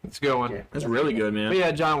 Constantine. It's a good one. Yeah. That's really good, man. But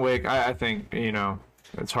yeah, John Wick. I think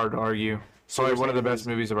it's hard to argue. Probably one of the best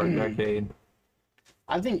movies of our decade.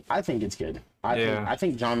 I think it's good. Yeah. I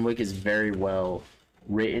think John Wick is very well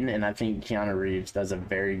written, and I think Keanu Reeves does a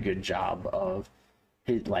very good job of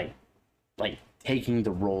his like taking the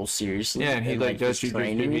role seriously. Yeah, and he like does his jujitsu.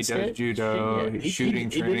 training He and does shit. judo. Yeah. He's shooting he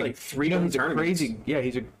did, training. like, 3 he's a tournaments. crazy. Yeah,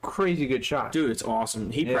 he's a crazy good shot. Dude, it's awesome.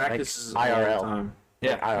 He Yeah, like practices IRL. all the time.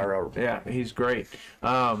 Yeah, IRL. Yeah, he's great.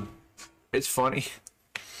 It's funny,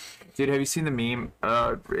 dude. Have you seen the meme?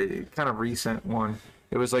 Kind of recent one.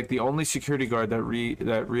 It was like the only security guard that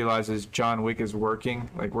realizes John Wick is working,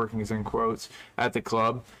 like working is in quotes, at the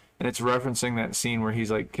club, and it's referencing that scene where he's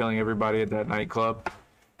like killing everybody at that nightclub,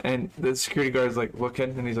 and the security guard's like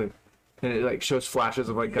looking, and he's like, and it like shows flashes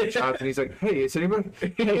of like gunshots, and he's like, "Hey, is anybody?"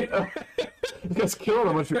 Hey, This guy's killing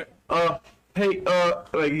a bunch of hey,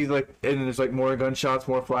 like he's like, and then there's like more gunshots,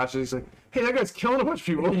 more flashes. He's like, hey, that guy's killing a bunch of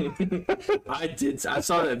people. I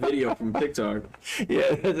saw that video from TikTok.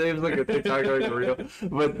 Yeah, it was like a TikTok or a reel.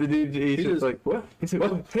 But the dude, he's just like, what? He's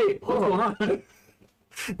like, what? Hey, What's going on?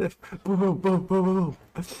 boom, boom, boom, boom, boom.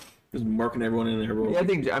 Just marking everyone in there, bro.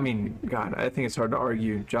 Yeah, I mean, God, I think it's hard to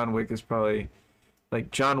argue. John Wick is probably,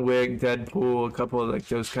 like, John Wick, Deadpool, a couple of, like,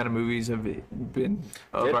 those kind of movies have been,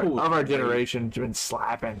 of our generation, been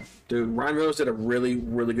slapping. Dude, Ryan Reynolds did a really,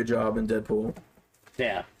 really good job in Deadpool.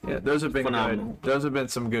 Yeah. Yeah, those have been Phenomenal. good. Those have been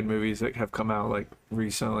some good movies that have come out, like,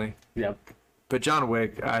 recently. Yep. But John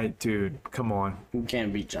Wick, dude, come on. You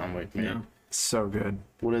can't beat John Wick, man. Yeah. So good.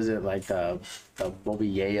 What is it, like the Baba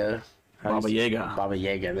Yaga? Baba Yaga. Baba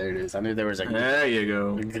Yaga, there it is. I knew there was a There you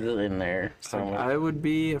go. in there. So I would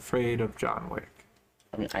be afraid of John Wick.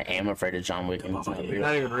 I mean, I am afraid of John Wick. And it's not real.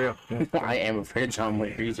 Not even real. Yeah. I am afraid of John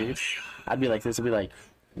Wick. I'd be like this. I'd be like,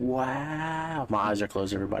 wow. My eyes are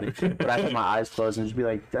closed, everybody. But I have my eyes closed and just be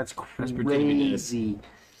like, that's crazy.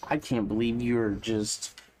 I can't believe you're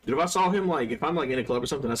just. Dude, if I saw him, like, if I'm, like, in a club or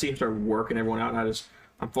something, I see him start working everyone out, and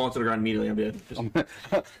I'm falling to the ground immediately. I'm dead.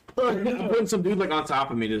 Just putting some dude, like, on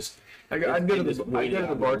top of me, just. I'd go to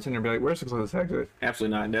the bartender and be like, where's the closest exit?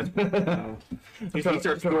 Absolutely not. That's, he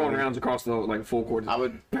starts throwing rounds across the, like, full court. I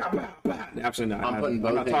would. Absolutely not. I'm putting both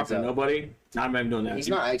I'm not hands talking to up. nobody. I'm not even doing that. He's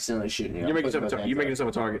not accidentally shooting you. You're making yourself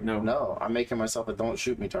a target. No. No, I'm making myself a don't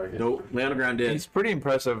shoot me target. Nope. Lay on the ground dead. He's pretty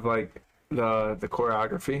impressive, like, the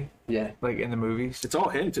choreography, Yeah. like, in the movies. It's all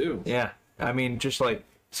him, too. Yeah. I mean, just, like,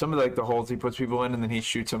 some of, like, the holes he puts people in, and then he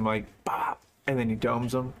shoots them, like, bop, and then he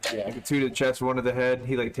domes them. Yeah. Like, 2 to the chest, 1 to the head.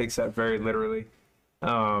 He, like, takes that very literally.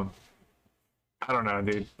 I don't know,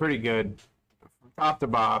 dude. Pretty good. Top to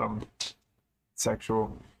bottom.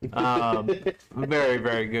 Sexual. Very,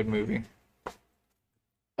 very good movie.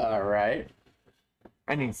 All right.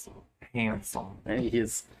 And he's handsome. And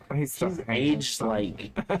he's so aged handsome.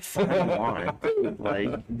 like 41. Dude,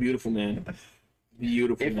 like, Beautiful man.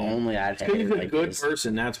 Beautiful if man. only I'd had He's a like good this.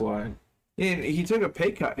 person, that's why. And he took a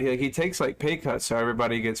pay cut. He takes like pay cuts so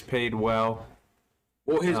everybody gets paid well.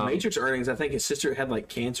 Well, his Matrix earnings, I think his sister had like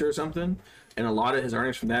cancer or something, and a lot of his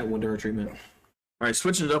earnings from that went to her treatment. All right,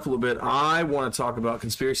 switching it up a little bit, I want to talk about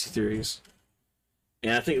conspiracy theories.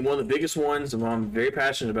 And I think one of the biggest ones, and what I'm very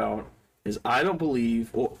passionate about, is I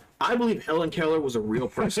believe Helen Keller was a real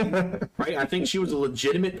person, right? I think she was a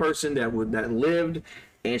legitimate person that lived,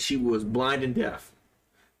 and she was blind and deaf.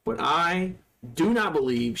 But I do not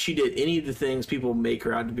believe she did any of the things people make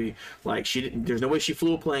her out to be. Like, she didn't. There's no way she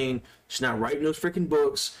flew a plane. She's not writing those freaking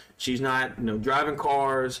books. She's not, driving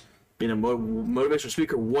cars, being a motivational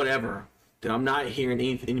speaker, whatever. Dude, I'm not hearing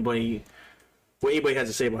anybody what anybody has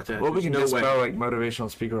to say about that. Well, we There's can just way. spell like motivational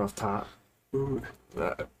speaker off top. Well,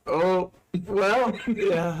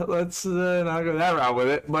 yeah, let's not go that route with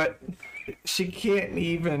it. But she can't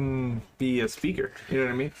even be a speaker. You know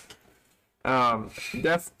what I mean?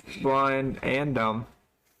 Deaf, blind, and dumb.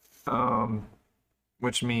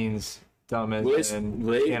 Which means dumb as in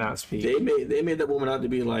cannot speak. They made that woman out to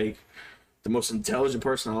be like the most intelligent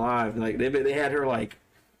person alive. Like they had her like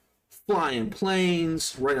flying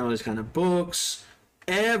planes, writing all these kind of books,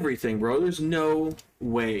 everything, bro. There's no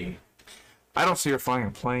way. I don't see her flying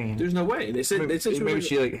a plane. There's no way. They said Maybe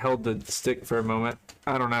she like held the stick for a moment.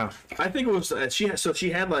 I don't know. I think it was she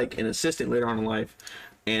had like an assistant later on in life,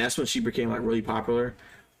 and that's when she became like really popular.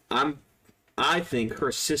 I think her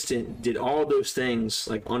assistant did all those things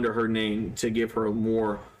like under her name to give her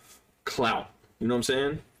more clout. You know what I'm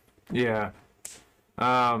saying? Yeah.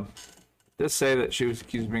 Just say that she was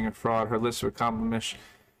accused of being a fraud. Her list of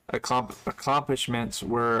accomplishments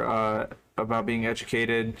were about being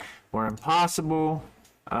educated were impossible.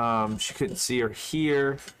 She couldn't see or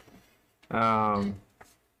hear. Was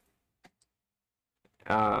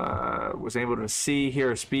able to see,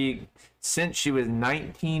 hear, or speak since she was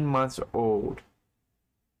 19 months old.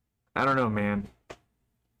 I don't know, man.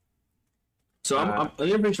 So the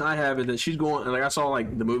information I have is that she's going, like I saw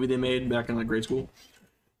like the movie they made back in like grade school,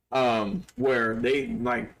 where they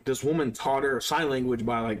like this woman taught her sign language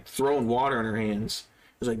by like throwing water in her hands.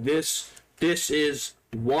 It was like this is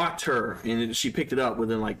water, and she picked it up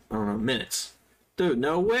within like I don't know minutes. Dude,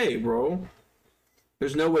 no way, bro.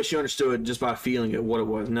 There's no way she understood just by feeling it what it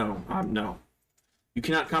was. No, no. You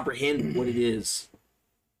cannot comprehend what it is.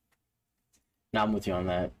 No, I'm with you on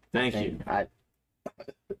that. Thank you.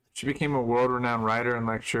 She became a world-renowned writer and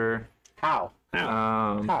lecturer. How?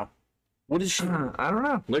 How? What is she? I don't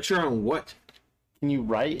know. Lecture on what? Can you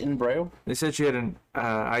write in Braille? They said she had an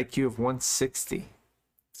IQ of 160.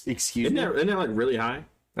 Excuse Isn't me. that like really high?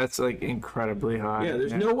 That's like incredibly high. Yeah,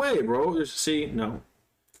 there's no way, bro. No.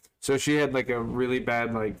 So she had like a really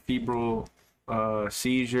bad like febrile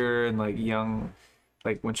seizure and like young,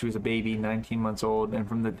 like when she was a baby, 19 months old, and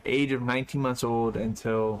from the age of 19 months old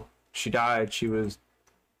until she died, she was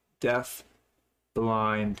deaf,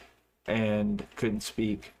 blind, and couldn't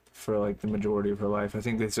speak for like the majority of her life. I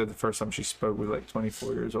think they said the first time she spoke was like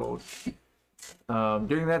 24 years old.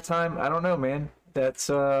 During that time, I don't know, man. That's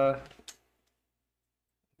I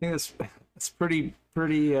think that's pretty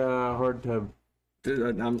hard to.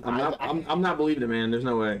 Dude, I'm not believing it, man. There's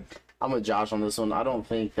no way. I'm with Josh on this one. I don't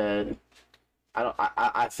think that.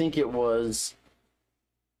 I think it was.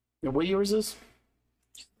 What year was this?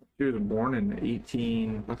 She was born in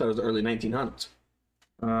 18. I thought it was the early 1900s.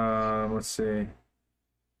 Let's see.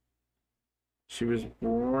 She was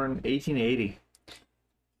born 1880.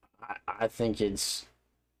 I think it's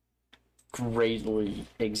greatly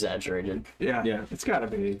exaggerated. Yeah. It's gotta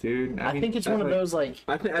be, dude. I think it's one of those like.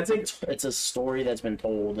 I think It's a story that's been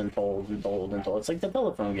told and told and told and told. It's like the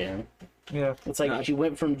telephone game. Yeah. It's like she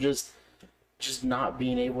went from just not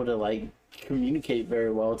being able to like communicate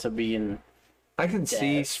very well to being. I can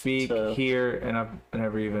see, deaf speak, to- hear, and I've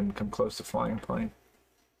never even come close to flying a plane.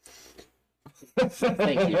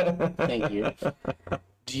 Thank you.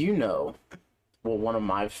 Do you know what one of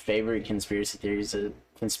my favorite conspiracy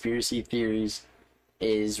theories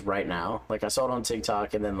is right now? Like I saw it on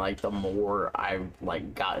TikTok, and then like the more I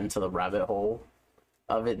like got into the rabbit hole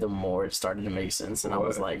of it, the more it started to make sense, and I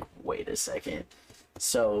was like, wait a second.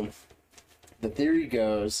 So the theory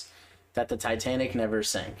goes that the Titanic never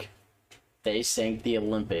sank. They sank the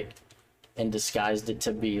Olympic and disguised it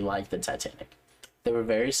to be like the Titanic. They were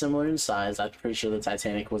very similar in size. I'm pretty sure the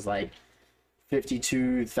Titanic was like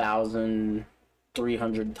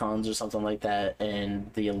 52,300 tons or something like that,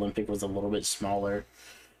 and the Olympic was a little bit smaller.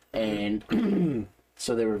 And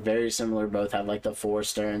so they were very similar. Both had like the four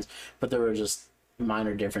sterns, but there were just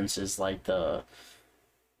minor differences, like the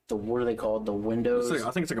what are they called? The windows.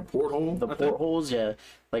 I think it's like a porthole. The portholes, yeah,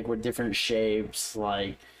 like were different shapes.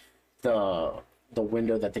 Like the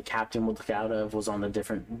window that the captain would look out of was on the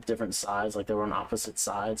different sides, like they were on opposite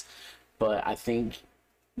sides. But I think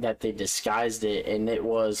that they disguised it, and there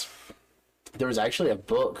was actually a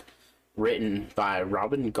book written by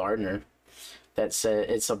Robin Gardner that said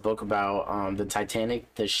it's a book about the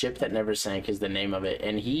Titanic, the ship that never sank is the name of it,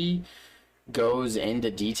 and he goes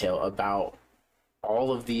into detail about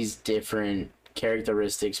all of these different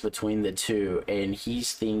characteristics between the two, and he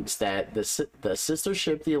thinks that the sister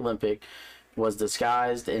ship, the Olympic, was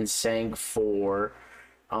disguised and sank for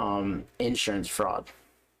insurance fraud.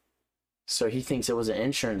 So he thinks it was an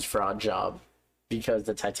insurance fraud job because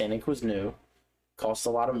the Titanic was new, cost a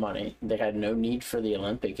lot of money. They had no need for the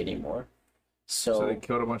Olympic anymore. So they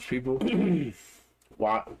killed a bunch of people.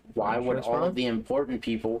 Why would all of the important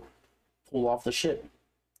people pull off the ship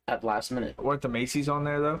at last minute? Weren't the Macy's on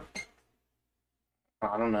there though?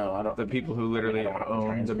 I don't know. The people who literally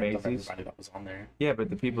own the Macy's. Everybody that was on there. Yeah, but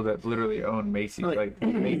the people that literally own Macy's, like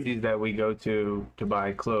Macy's that we go to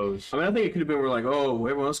buy clothes. I mean, I think it could have been we're like, oh,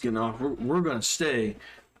 everyone else getting off, we're gonna stay.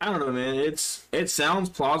 I don't know, man. It sounds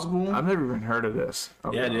plausible. I've never even heard of this.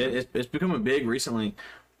 Yeah, it's becoming big recently.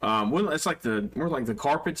 It's like more like the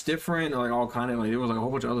carpet's different, like all kind of like there was like a whole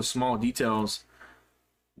bunch of other small details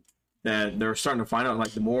that they're starting to find out.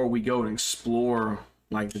 Like the more we go and explore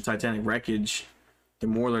like the Titanic wreckage, the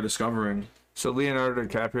more they're discovering. So Leonardo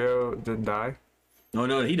DiCaprio didn't die?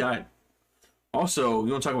 No, he died. Also,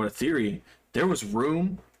 you want to talk about a theory? There was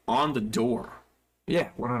room on the door. Yeah,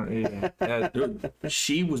 100. Yeah. Dude,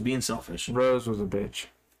 she was being selfish. Rose was a bitch.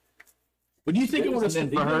 But do you think it would have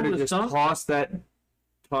For her to just toss that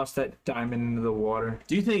diamond into the water?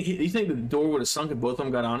 Do you think the door would have sunk if both of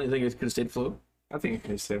them got on it? You think it could have stayed afloat? I think it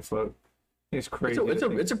could have stayed afloat. It's crazy.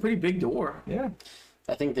 It's a pretty big door. Yeah.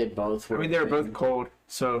 I think they both were. I mean, they were both cold,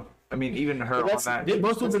 so I mean, even her on that. They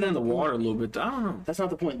both would have been in the water a little bit. I don't know. That's not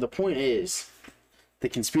the point. The point is, the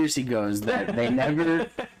conspiracy goes that they never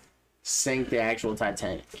sank the actual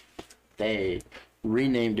Titanic. They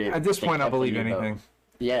renamed it. At this point, I'll believe anything.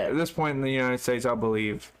 Yeah. At this point in the United States, I'll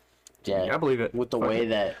believe. Yeah. I believe it. With the way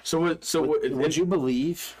that. Would you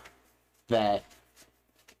believe that?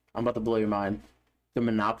 I'm about to blow your mind. The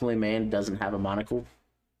Monopoly man doesn't have a monocle.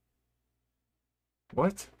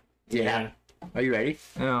 What? Yeah. Are you ready?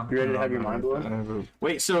 Yeah. You ready to have your mind blown?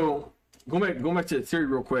 Wait, so going back to the theory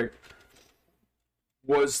real quick.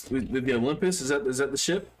 Was the Olympus? Is that the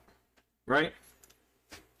ship? Right?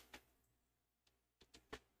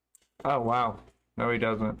 Oh wow. No, he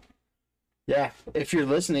doesn't. Yeah. If you're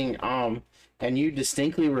listening, and you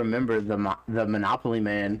distinctly remember the Monopoly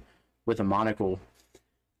man with a monocle,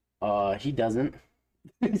 He doesn't.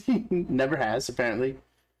 Never has, apparently.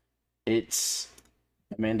 It's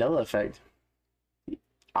a Mandela Effect.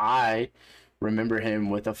 I remember him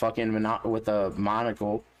with a fucking with a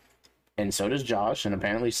monocle, and so does Josh, and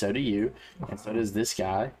apparently so do you, and so does this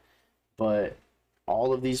guy. But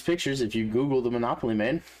all of these pictures, if you Google the Monopoly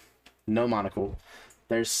Man, no monocle.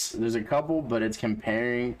 There's a couple, but it's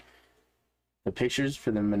comparing the pictures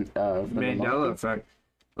for the Mandela Effect.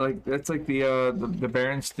 Like that's like the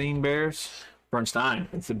Berenstein Bears. Bernstein.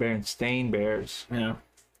 It's the Berenstain Bears. Yeah.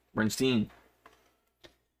 Bernstein.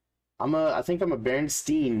 I think I'm a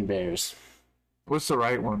Berenstein Bears. What's the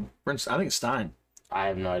right one? I think it's Stein. I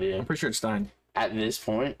have no idea. I'm pretty sure it's Stein. At this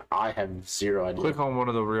point, I have zero idea. Click on one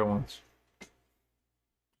of the real ones.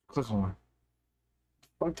 Click on one.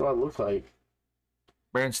 What do I look like?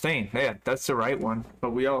 Berenstain. Yeah, that's the right one.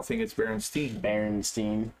 But we all think it's Berenstein.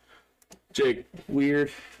 Berenstein. Jake, weird.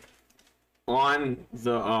 On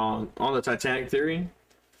the Titanic theory,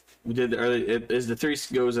 we did the early. The theory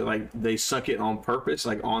goes that like they sunk it on purpose,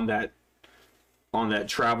 like on that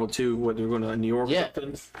travel to what they're going to New York. Yeah, or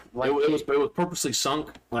something. like it was purposely sunk,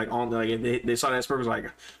 like on like they saw that as purpose,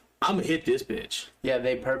 like I'm gonna hit this bitch. Yeah,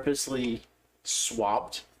 they purposely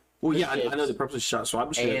swapped. Well, yeah, ships I know they purposely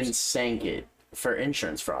swapped the and ships. sank it for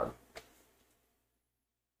insurance fraud.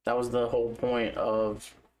 That was the whole point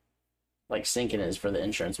of like sinking it, is for the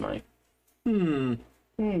insurance money.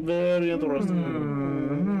 Very interesting.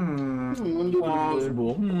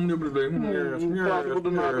 Plausible.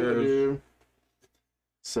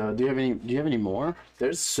 So, do you have any more?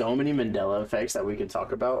 There's so many Mandela effects that we could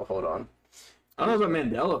talk about. Hold on. I don't know about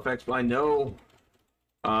Mandela effects, but I know.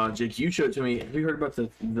 Jake, you showed it to me. Have you heard about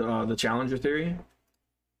the Challenger theory?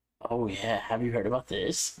 Oh yeah, have you heard about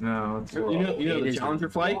this? No, it's You know It the is Challenger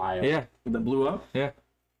flight wild. yeah, that blew up. yeah.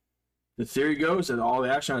 The theory goes that all the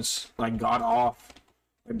astronauts like got off,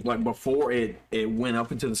 like before it went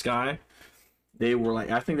up into the sky. They were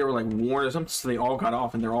like, I think they were like warned or something, so they all got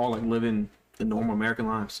off and they're all like living the normal American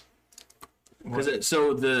lives. Because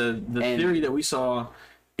so the theory that we saw,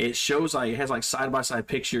 it shows like it has like side by side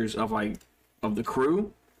pictures of the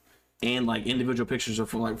crew, and like individual pictures of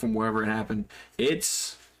from wherever it happened.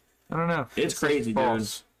 It's I don't know. It's It says crazy, dude.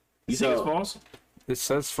 false. You think it's false? It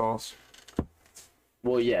says false.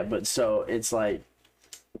 Well, yeah, but so it's like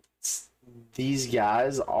these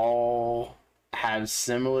guys all have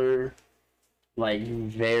similar, like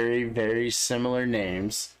very, very similar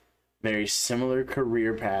names, very similar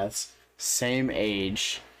career paths, same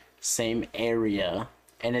age, same area.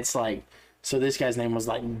 And it's like, so this guy's name was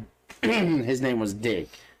like, his name was Dick.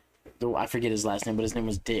 I forget his last name, but his name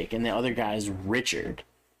was Dick. And the other guy is Richard.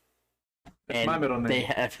 That's my middle name. They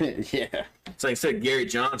have, yeah. It's like instead of Gary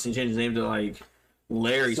Johnson, he changed his name to like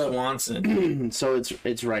Larry Swanson. So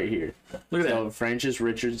it's right here. Look at So that. Francis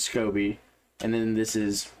Richard Scobie, and then this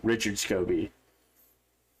is Richard Scobie.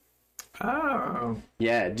 Oh,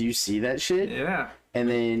 Yeah, do you see that shit? yeah. And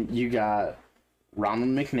then you got Ronald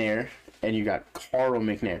McNair, and you got Carl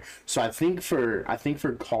McNair. So I think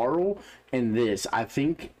for Carl and this, I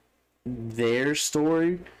think their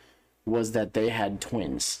story was that they had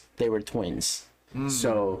twins. They were twins.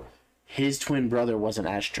 So his twin brother was an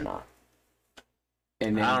astronaut.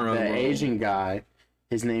 And I then don't the know. Asian guy,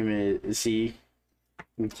 his name is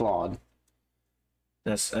Claude.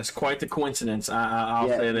 That's quite the coincidence. I'll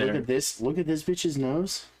Yeah, say look there. at this. Look at this bitch's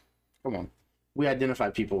nose. Come on. We identify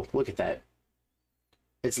people. Look at that.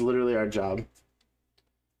 It's literally our job.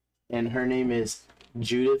 And her name is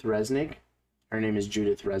Judith Resnick. Her name is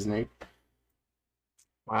Judith Resnick.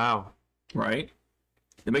 Wow. Right?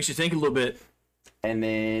 It makes you think a little bit. And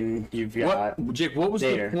then you've got Jake, what was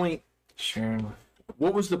there. the point? Sharon.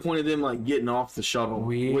 What was the point of them like getting off the shuttle?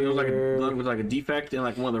 It was like a defect in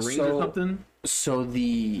like one of the rings or something. So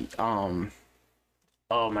the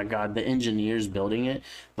oh my god, the engineers building it,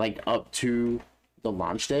 like up to the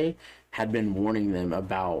launch day, had been warning them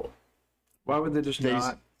about. Why would they just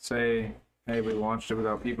not say, "Hey, we launched it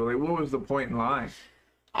without people"? Like, what was the point in lying?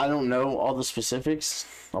 I don't know all the specifics.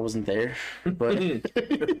 I wasn't there, but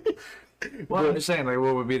Well, I'm just saying, like,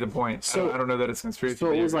 what would be the point? So- I don't know that it's conspiracy.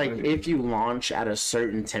 so it was theory, like but- if you launch at a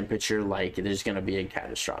certain temperature, like there's gonna be a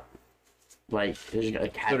catastrophe. Like there's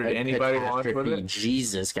a, So did anybody launch with catastrophe. it?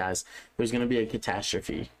 Jesus, guys, there's gonna be a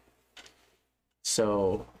catastrophe.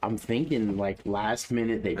 So I'm thinking like last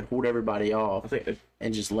minute they pulled everybody I off think.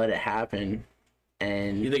 and just let it happen,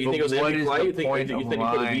 and You think it was what empty is flight? the You think point you of think you put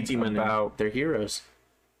a B lying team in there? about? they're heroes.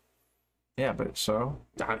 Yeah, but so.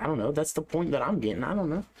 I don't know. That's the point that I'm getting. I don't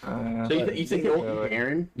know. So you think Look no, at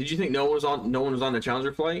Aaron, did you think no one was on the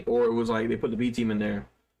Challenger flight, or it was like they put the B team in there?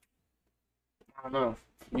 I don't know.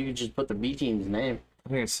 You could just put the B team's name. I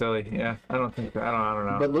think it's silly. Yeah, I don't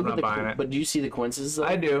know. But look I'm at not buying it. But do you see the coincidences? Though?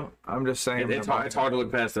 I do. I'm just saying. It's hard to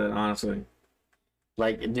look past that, honestly.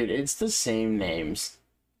 Like, dude, it's the same names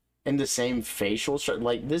and the same facial structure.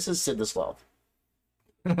 Like, this is Sid the Sloth.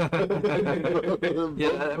 Yeah,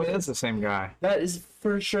 I mean that's the same guy. That is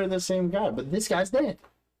for sure the same guy, but this guy's dead.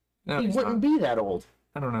 No, He he's wouldn't not. be that old.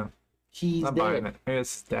 I don't know. He's I'm dead. buying it. Maybe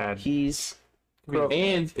it's his dad. He's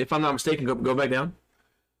And if I'm not mistaken, go back down.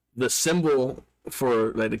 The symbol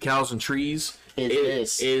for like the cows and trees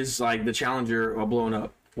is like the Challenger blown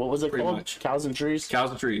up. What was it Pretty called? much. Cows and trees.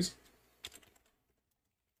 Cows and trees.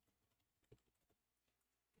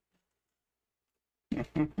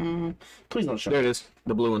 Please don't show. There it is.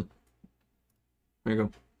 The blue one. There you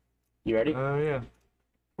go. You ready? Oh yeah.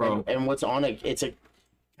 Bro. And what's on it? It's a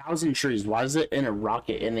cows and trees. Why is it in a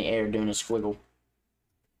rocket in the air doing a squiggle?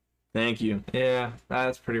 Thank you. Yeah,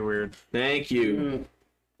 that's pretty weird. Thank you.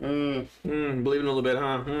 Believe in a little bit,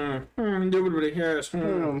 huh? Do it, yes.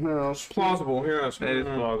 Plausible, yes. It is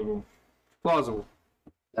plausible. Plausible.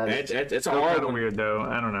 It's It's hard. kind of weird though.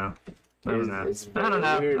 I don't know. I don't know. I don't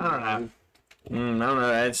know. weird, I don't know. man. I don't know.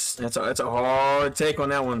 That's a hard take on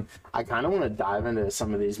that one. I kind of want to dive into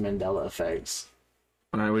some of these Mandela effects.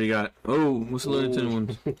 All right, what do you got? Oh, what's the Looney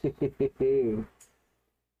Tunes one?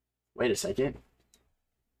 Wait a second.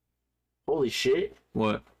 Holy shit.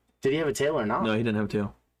 What? Did he have a tail or not? No, he didn't have a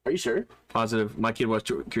tail. Are you sure? Positive. My kid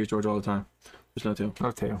watched Curious George all the time. There's no tail.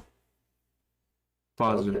 No tail.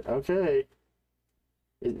 Positive. Okay.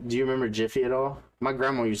 Do you remember Jiffy at all? My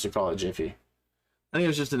grandma used to call it Jiffy. I think it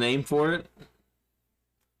was just a name for it.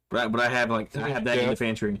 But I have that in the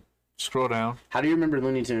pantry. Scroll down. How do you remember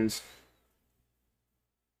Looney Tunes?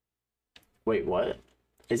 Wait, what?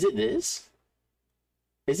 Is it this?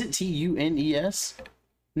 Is it TUNES?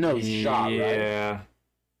 No, shot, right? Yeah.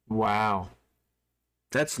 Wow.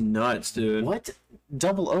 That's nuts, dude. What?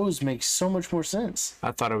 Double O's makes so much more sense.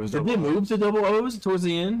 I thought it was. Did they move to double O's towards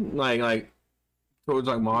the end? Like towards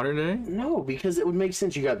like modern day? No, because it would make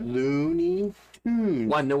sense. You got Looney Tunes.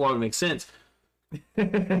 Well, I know why it makes sense.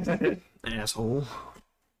 Asshole.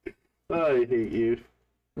 Oh, I hate you.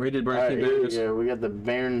 Rated All right, Bernstein here we Bears. go. We got the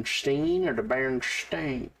Bernstein or the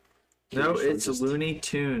Bernstein. No, it's Looney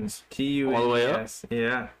Tunes. TUNES. All the way up?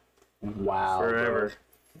 Yeah. Wow. Forever.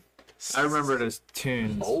 bro. I remember it as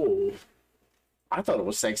Tunes. Oh. I thought it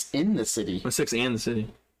was Sex in the City. The 6 and the City.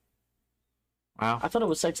 Wow. I thought it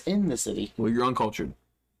was Sex in the City. Well, you're uncultured.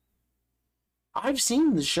 I've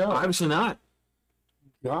seen the show. Obviously not.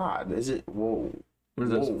 God, is it? Whoa. What is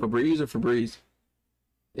this? Whoa. Febreze or Febreze?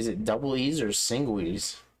 Is it double E's or single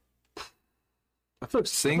E's? I feel like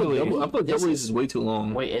Single double, E's. I feel like double E's is way too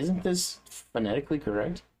long. Wait, isn't this phonetically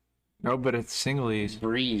correct? No, but it's single E's.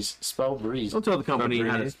 Breeze. Spell breeze. Don't tell the company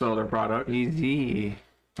how to Febreze. spell their product. Easy.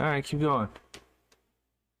 All right, keep going.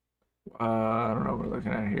 I don't know what we're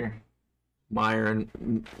looking at here. Mayer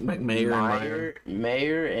and Meyer.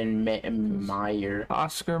 Mayer and Meyer.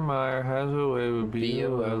 Oscar Mayer has a way with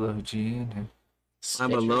B-O-L-O-G.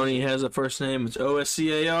 Maloney has a first name. It's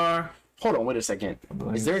O-S-C-A-R. Hold on, wait a second.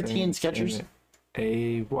 Is there a T in Skechers?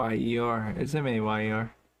 A-Y-E-R. It's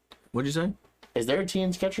M-A-Y-E-R. What'd you say? Is there a T in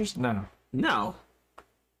Skechers? No. No.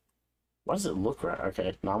 Why does it look right?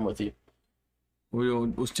 Okay, no, I'm with you.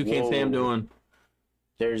 What's Toucan Whoa. Sam doing?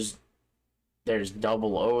 There's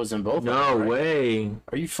double O's in both. of No them, right? way.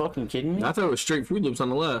 Are you fucking kidding me? I thought it was straight Fruit Loops on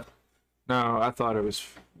the left. No, I thought it was.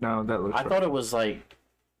 No, that looks I right. thought it was like.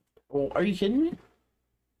 Well, are you kidding me?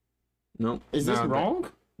 Nope. Is this No, wrong?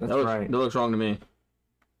 That's That looks, right. that looks wrong to me.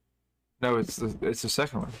 No, it's the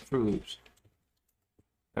second one. Fruit Loops.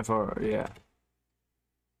 Yeah.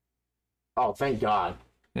 Oh, thank God.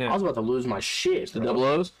 I Yeah. was about to lose my shit. The bro. double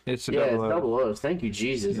O's? It's a Yeah, it's double O. double O's. Thank you,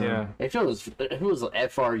 Jesus. Yeah. If it was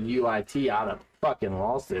FRUIT, I'd have fucking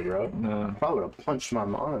lost it, bro. No. Probably would have punched my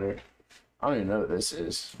monitor. I don't even know what this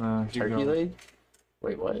is. No. keep Turkey going. leg?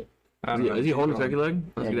 Wait, what? I don't know. Is he Keep holding a going. turkey leg?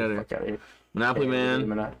 Let's Yeah, get out of here. fuck out of here. Monopoly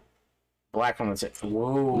Man. Black on the tip.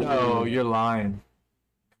 Whoa. No, you're lying.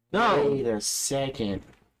 No. Wait a second.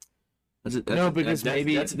 No, because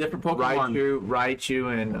maybe that's a different Pokemon. Raichu,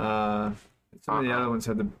 and some of the other ones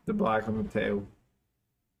had the black on the tail.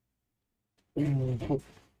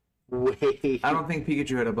 Wait. I don't think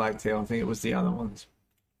Pikachu had a black tail. I think it was the other ones.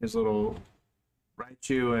 His little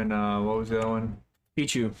Raichu and what was the other one?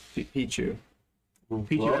 Pichu. Pichu.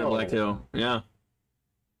 Pichu had a black tail. Yeah.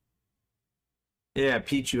 Yeah,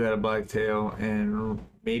 Pichu had a black tail, and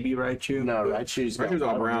maybe Raichu. No, Raichu's got Raichu's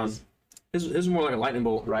all brown. This is more like a lightning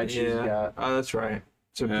bolt. Raichu's Yeah. got. Oh, that's right.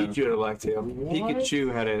 So Yeah. Pichu had a black tail. What?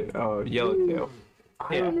 Pikachu had a yellow tail.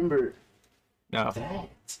 I Yeah. remember No. that.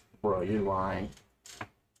 Bro, you're lying.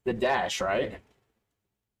 The dash, right?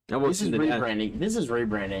 This is rebranding. This is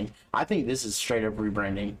rebranding. I think this is straight up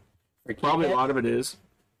rebranding. Probably a lot of it is.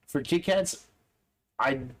 For Kit Kats,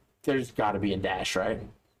 there's got to be a dash, right?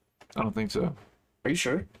 I don't think so. Are you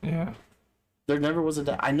sure? Yeah. There never was a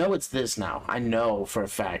dash. I know it's this now. I know for a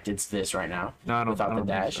fact it's this right now. No, I don't. Without I don't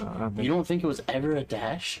the dash. Think so. I don't think You don't think it was ever a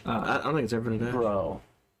dash, I don't think it's ever been a dash. bro?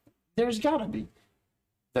 There's got to be.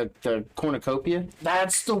 The cornucopia.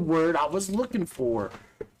 That's the word I was looking for.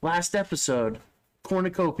 Last episode,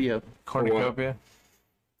 cornucopia. Cornucopia.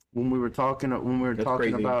 When we were talking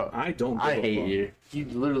Crazy. about, I don't. I hate you. You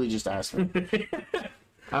literally just asked me.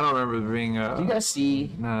 I don't remember there being. You guys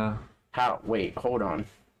see Nah. how? Wait, hold on.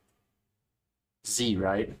 Z,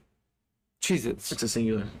 right? Cheez-Its. It's a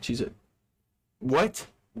singular. Cheese it. What?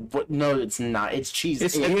 What? No, it's not. It's cheese.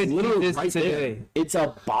 It's literally right there. It's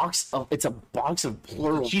a box of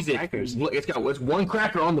plural Cheese it. crackers. It's one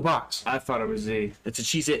cracker on the box. I thought it was Z. It's a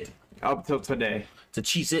cheese it. Up till today. It's a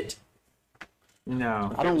cheese it.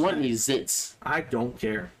 No. I don't want any zits, I don't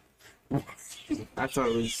care. I thought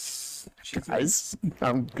it was. guys.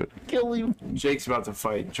 I'm gonna kill you. Jake's about to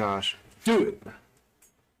fight Josh. Do it.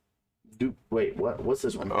 Dude, wait, what? What's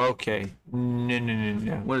this one? Okay. No.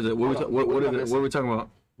 What is it? What is it? What are we talking about?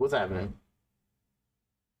 What's happening?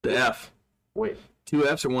 The F. Wait. 2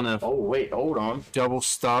 F's or 1 F? Oh, wait. Hold on. Double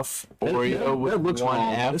stuff Oreo that with looks one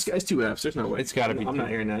wrong. F. This guy's 2 F's. There's no way. It's gotta be. I'm not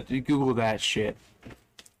hearing that. You Google that shit.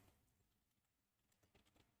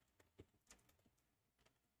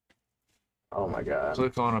 Oh my god.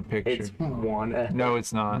 Click on a picture. It's one. No,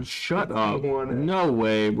 it's not. Shut up. One. No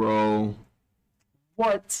way, bro.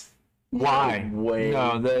 What? Why? No way.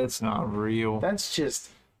 No, that's not real. That's just.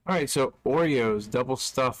 All right, so Oreos double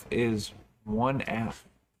stuff is 1 F.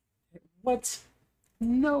 What?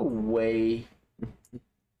 No way.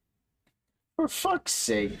 For fuck's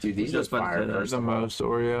sake, dude. These are Just about to fire say that. first The of all. most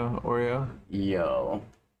Oreo. Yo.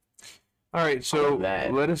 All right, so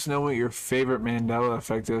that. let us know what your favorite Mandela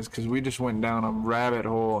effect is, because we just went down a rabbit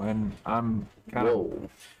hole, and I'm kind of Whoa.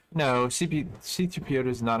 no. C3PO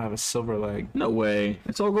does not have a silver leg. No way.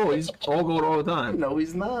 It's all gold. He's all gold all the time. No,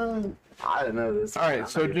 he's not. I don't know this. All right,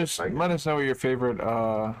 so just let us know what your favorite.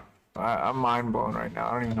 I'm mind blown right now.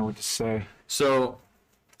 I don't even know what to say. So,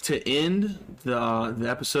 to end the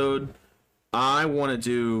episode, I want to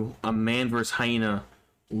do a man versus hyena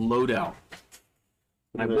loadout.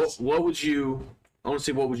 Like, what would you? I want to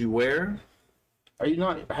see what would you wear? Are you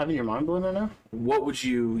not having your mind blown right now? What would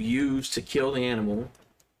you use to kill the animal?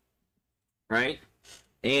 Right,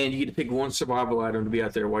 and you get to pick one survival item to be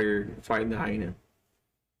out there while you're fighting the hyena.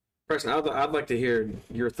 Preston, I'd like to hear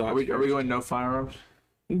your thoughts. Are we going no firearms?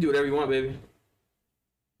 You can do whatever you want, baby.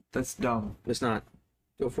 That's dumb. It's not.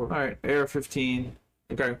 Go for it. All right, AR-15.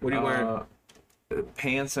 Okay, what are you wearing?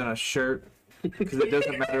 Pants and a shirt, because it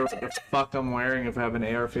doesn't matter what the fuck I'm wearing if I have an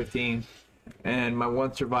AR-15. And my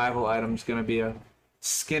one survival item is gonna be a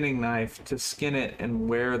skinning knife to skin it and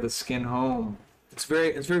wear the skin home. It's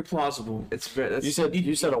very plausible. It's very. That's,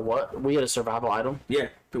 You said a what? We had a survival item. Yeah,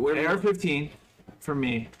 but whatever. AR-15 for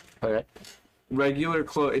me. Okay. Regular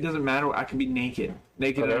clothes. It doesn't matter. I can be naked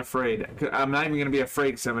and Okay. afraid. I'm not even gonna be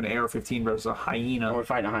afraid because I have an AR-15 versus a hyena. And we're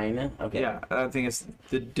fighting a hyena. Okay. Yeah, I think it's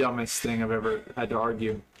the dumbest thing I've ever had to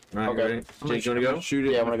argue. All right, Okay. ready? Jake, you want to go? Shoot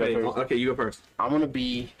it. Yeah, in I'm the gonna go face. first. Okay, you go first. I'm gonna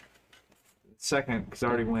be Second, because I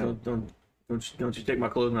already went. Don't you take my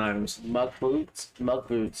clothing items? Muck boots.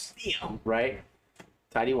 Damn. Right.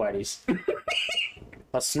 Tidy whities.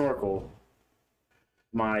 A snorkel.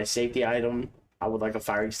 My safety item. I would like a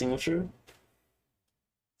fire extinguisher.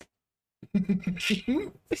 What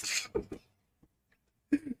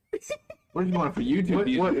do you want for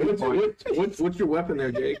YouTube? What's your weapon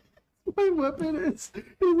there, Jake? My weapon is a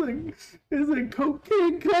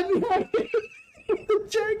cocaine gun with a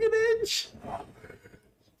jagged edge.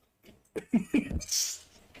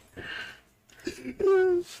 I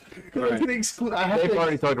have They've to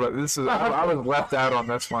already talked about this. I was left out on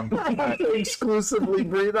this one. exclusively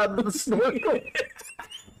breathe out the snorkel.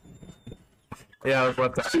 Yeah, I was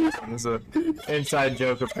left out. It's an inside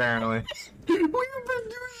joke, apparently. We've been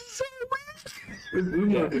doing so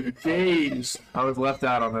much. Days. I was left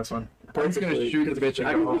out on this one. I'm just gonna shoot the bitch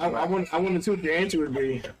I and go want to see what your answer would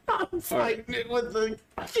be. I'm fighting it with the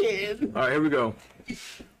kid. All right, here we go.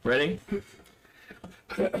 Ready?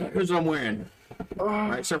 Here's what I'm wearing. All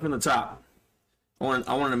right, start from the top. I want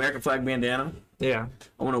an American flag bandana. Yeah.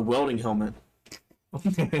 I want a welding helmet.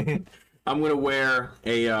 I'm gonna wear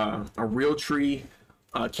a real tree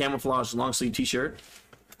camouflage long sleeve T-shirt,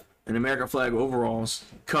 an American flag overalls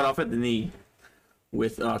cut off at the knee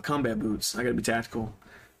with combat boots. I gotta be tactical.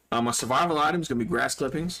 My survival item is gonna be grass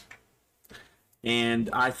clippings, and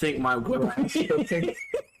I think my weapon.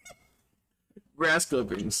 grass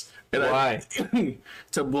clippings. And Why?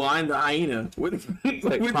 To blind the hyena with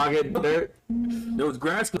Like pocket dirt. those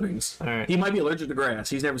grass clippings. All right. He might be allergic to grass.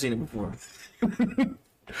 He's never seen it before.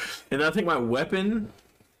 And I think my weapon.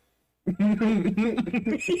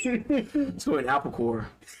 It's going apple core.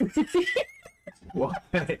 Why?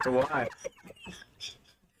 Why?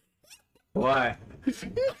 Why?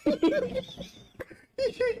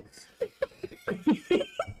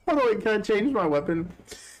 Hold on, can I change my weapon?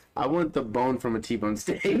 I want the bone from a T-bone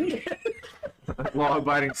steak.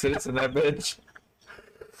 Law-abiding citizen, that bitch.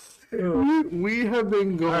 We have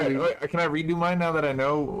been All right, going. wait, can I redo mine now that I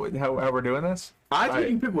know how we're doing this? I think Right. you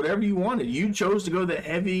can pick whatever you wanted. You chose to go the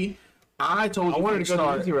heavy. I told you. I wanted to go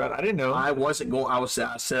start. the easy route. I didn't know. I wasn't going. I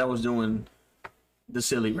said I was doing the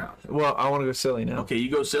silly route. Well, I want to go silly now. Okay, you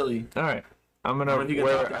go silly. All right. I'm gonna What if you get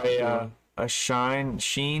wear knocked out? a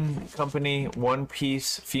Sheen Company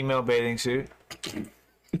one-piece female bathing suit.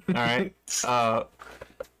 All right.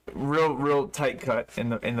 Real tight cut in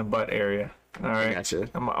the butt area. All right. Gotcha.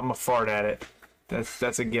 I'm a fart at it.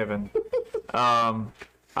 That's a given. I'm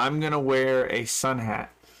gonna wear a sun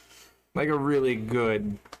hat, like a really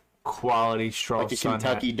good quality straw Like a sun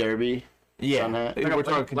Kentucky hat. Derby. Yeah, sun hat? we're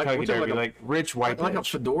talking Kentucky we're talking Derby, like like rich white Like a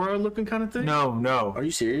bitch. fedora looking kind of thing. No, Are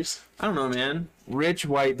you serious? I don't know, man. rich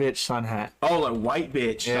white bitch sun hat. Oh, like white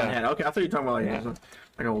bitch Yeah. sun hat. Okay, I thought you were talking about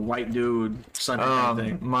like a white dude sun hat kind of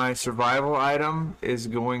thing. My survival item is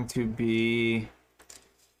going to be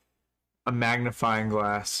a magnifying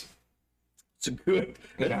glass. It's a good.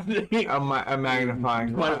 Yeah, a magnifying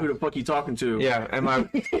Find glass. out who the fuck you talking to. Yeah, and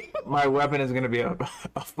my weapon is going to be a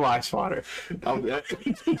fly swatter.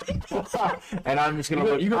 And I'm just gonna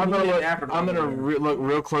look. You gonna I'm put gonna it in look. Africa, I'm gonna man. look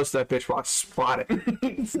real close to that bitch while I swat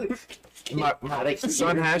it. my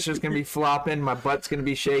sun hat's just gonna be flopping. My butt's gonna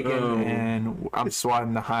be shaking, and I'm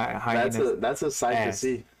swatting the hyena. That's a sight to ass.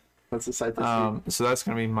 see. That's a sight to see. So that's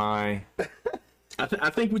gonna be my. I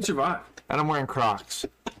think we'd survive. And I'm wearing Crocs.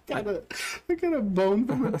 I got a bone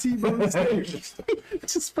from a T-bone steak.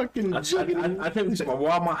 Just fucking jigging. I think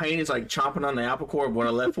while my hyena's like chomping on the apple core of what I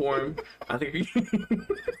left for him, I think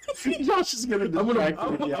Josh is gonna.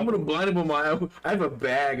 I'm gonna blind him with my. I have a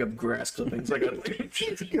bag of grass clippings, like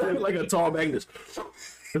a tall bag. This.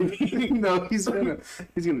 No, he's gonna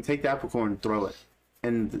take the apple core and throw it,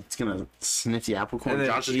 and it's gonna sniff the apple core. And then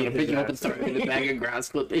Josh is eat gonna pick his it up and ass. start in a bag of grass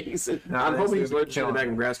clippings. I'm hoping he's allergic to killing the bag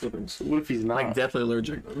of grass clippings. What if he's not? Like deathly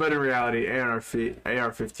allergic. But in reality,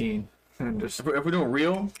 AR-15, and just If we're doing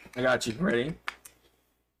real, I got you. Ready?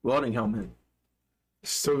 Welding helmet.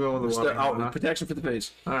 still going with the welding. Huh? Protection for the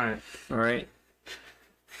face. All right. All right.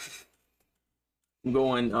 I'm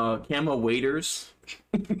going camo waders,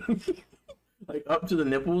 like up to the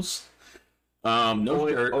nipples. No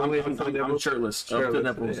shirt. only up to the I'm nipples? shirtless. Up to the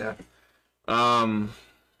nipples. Yeah.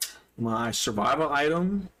 My survival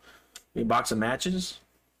item, a box of matches,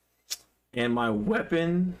 and my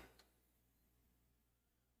weapon.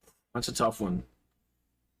 That's a tough one.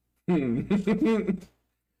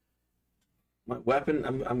 My weapon,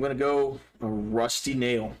 I'm gonna go a rusty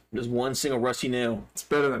nail. Just one single rusty nail. It's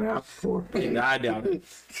better than apple core. I doubt it.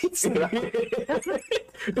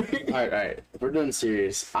 All right. If we're doing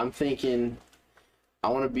serious, I'm thinking I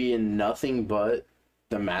want to be in nothing but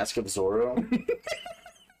the Mask of Zorro.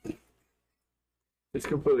 It's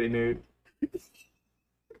completely nude.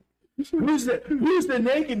 Who's the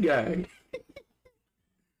naked guy?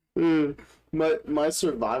 My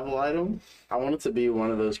survival item, I want it to be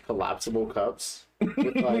one of those collapsible cups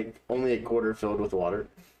with like only a quarter filled with water.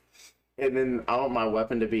 And then I want my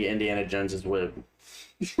weapon to be Indiana Jones's whip.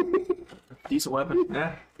 Decent weapon.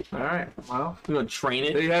 Yeah. All right. Well, We're gonna train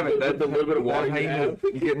it. there you have it. With the little bit of water That's how you you have. do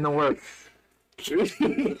it. You get in the work.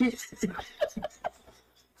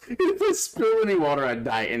 If I spill any water, I'd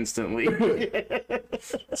die instantly.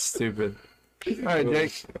 Stupid. All right,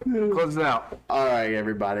 Jake. Close it out. All right,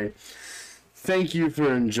 everybody. Thank you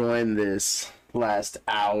for enjoying this last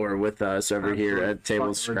hour with us over here at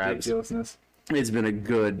Table Fucking Scraps. ridiculousness. It's been a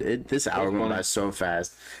good. This hour went by so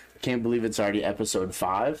fast. Can't believe it's already episode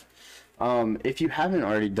 5. If you haven't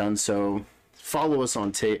already done so, follow us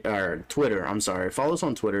on Twitter. I'm sorry. Follow us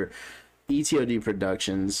on Twitter. ETOD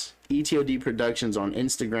Productions. ETOD Productions on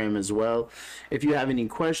Instagram as well. If you have any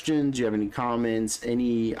questions, you have any comments,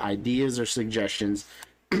 any ideas or suggestions,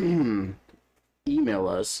 email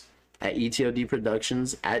us at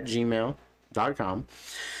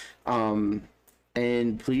etodproductions@gmail.com.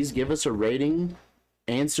 And please give us a rating.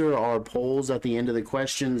 Answer our polls at the end of the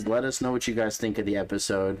questions. Let us know what you guys think of the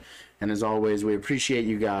episode. And as always, we appreciate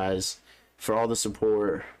you guys for all the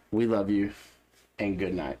support. We love you. And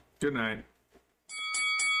good night. Good night.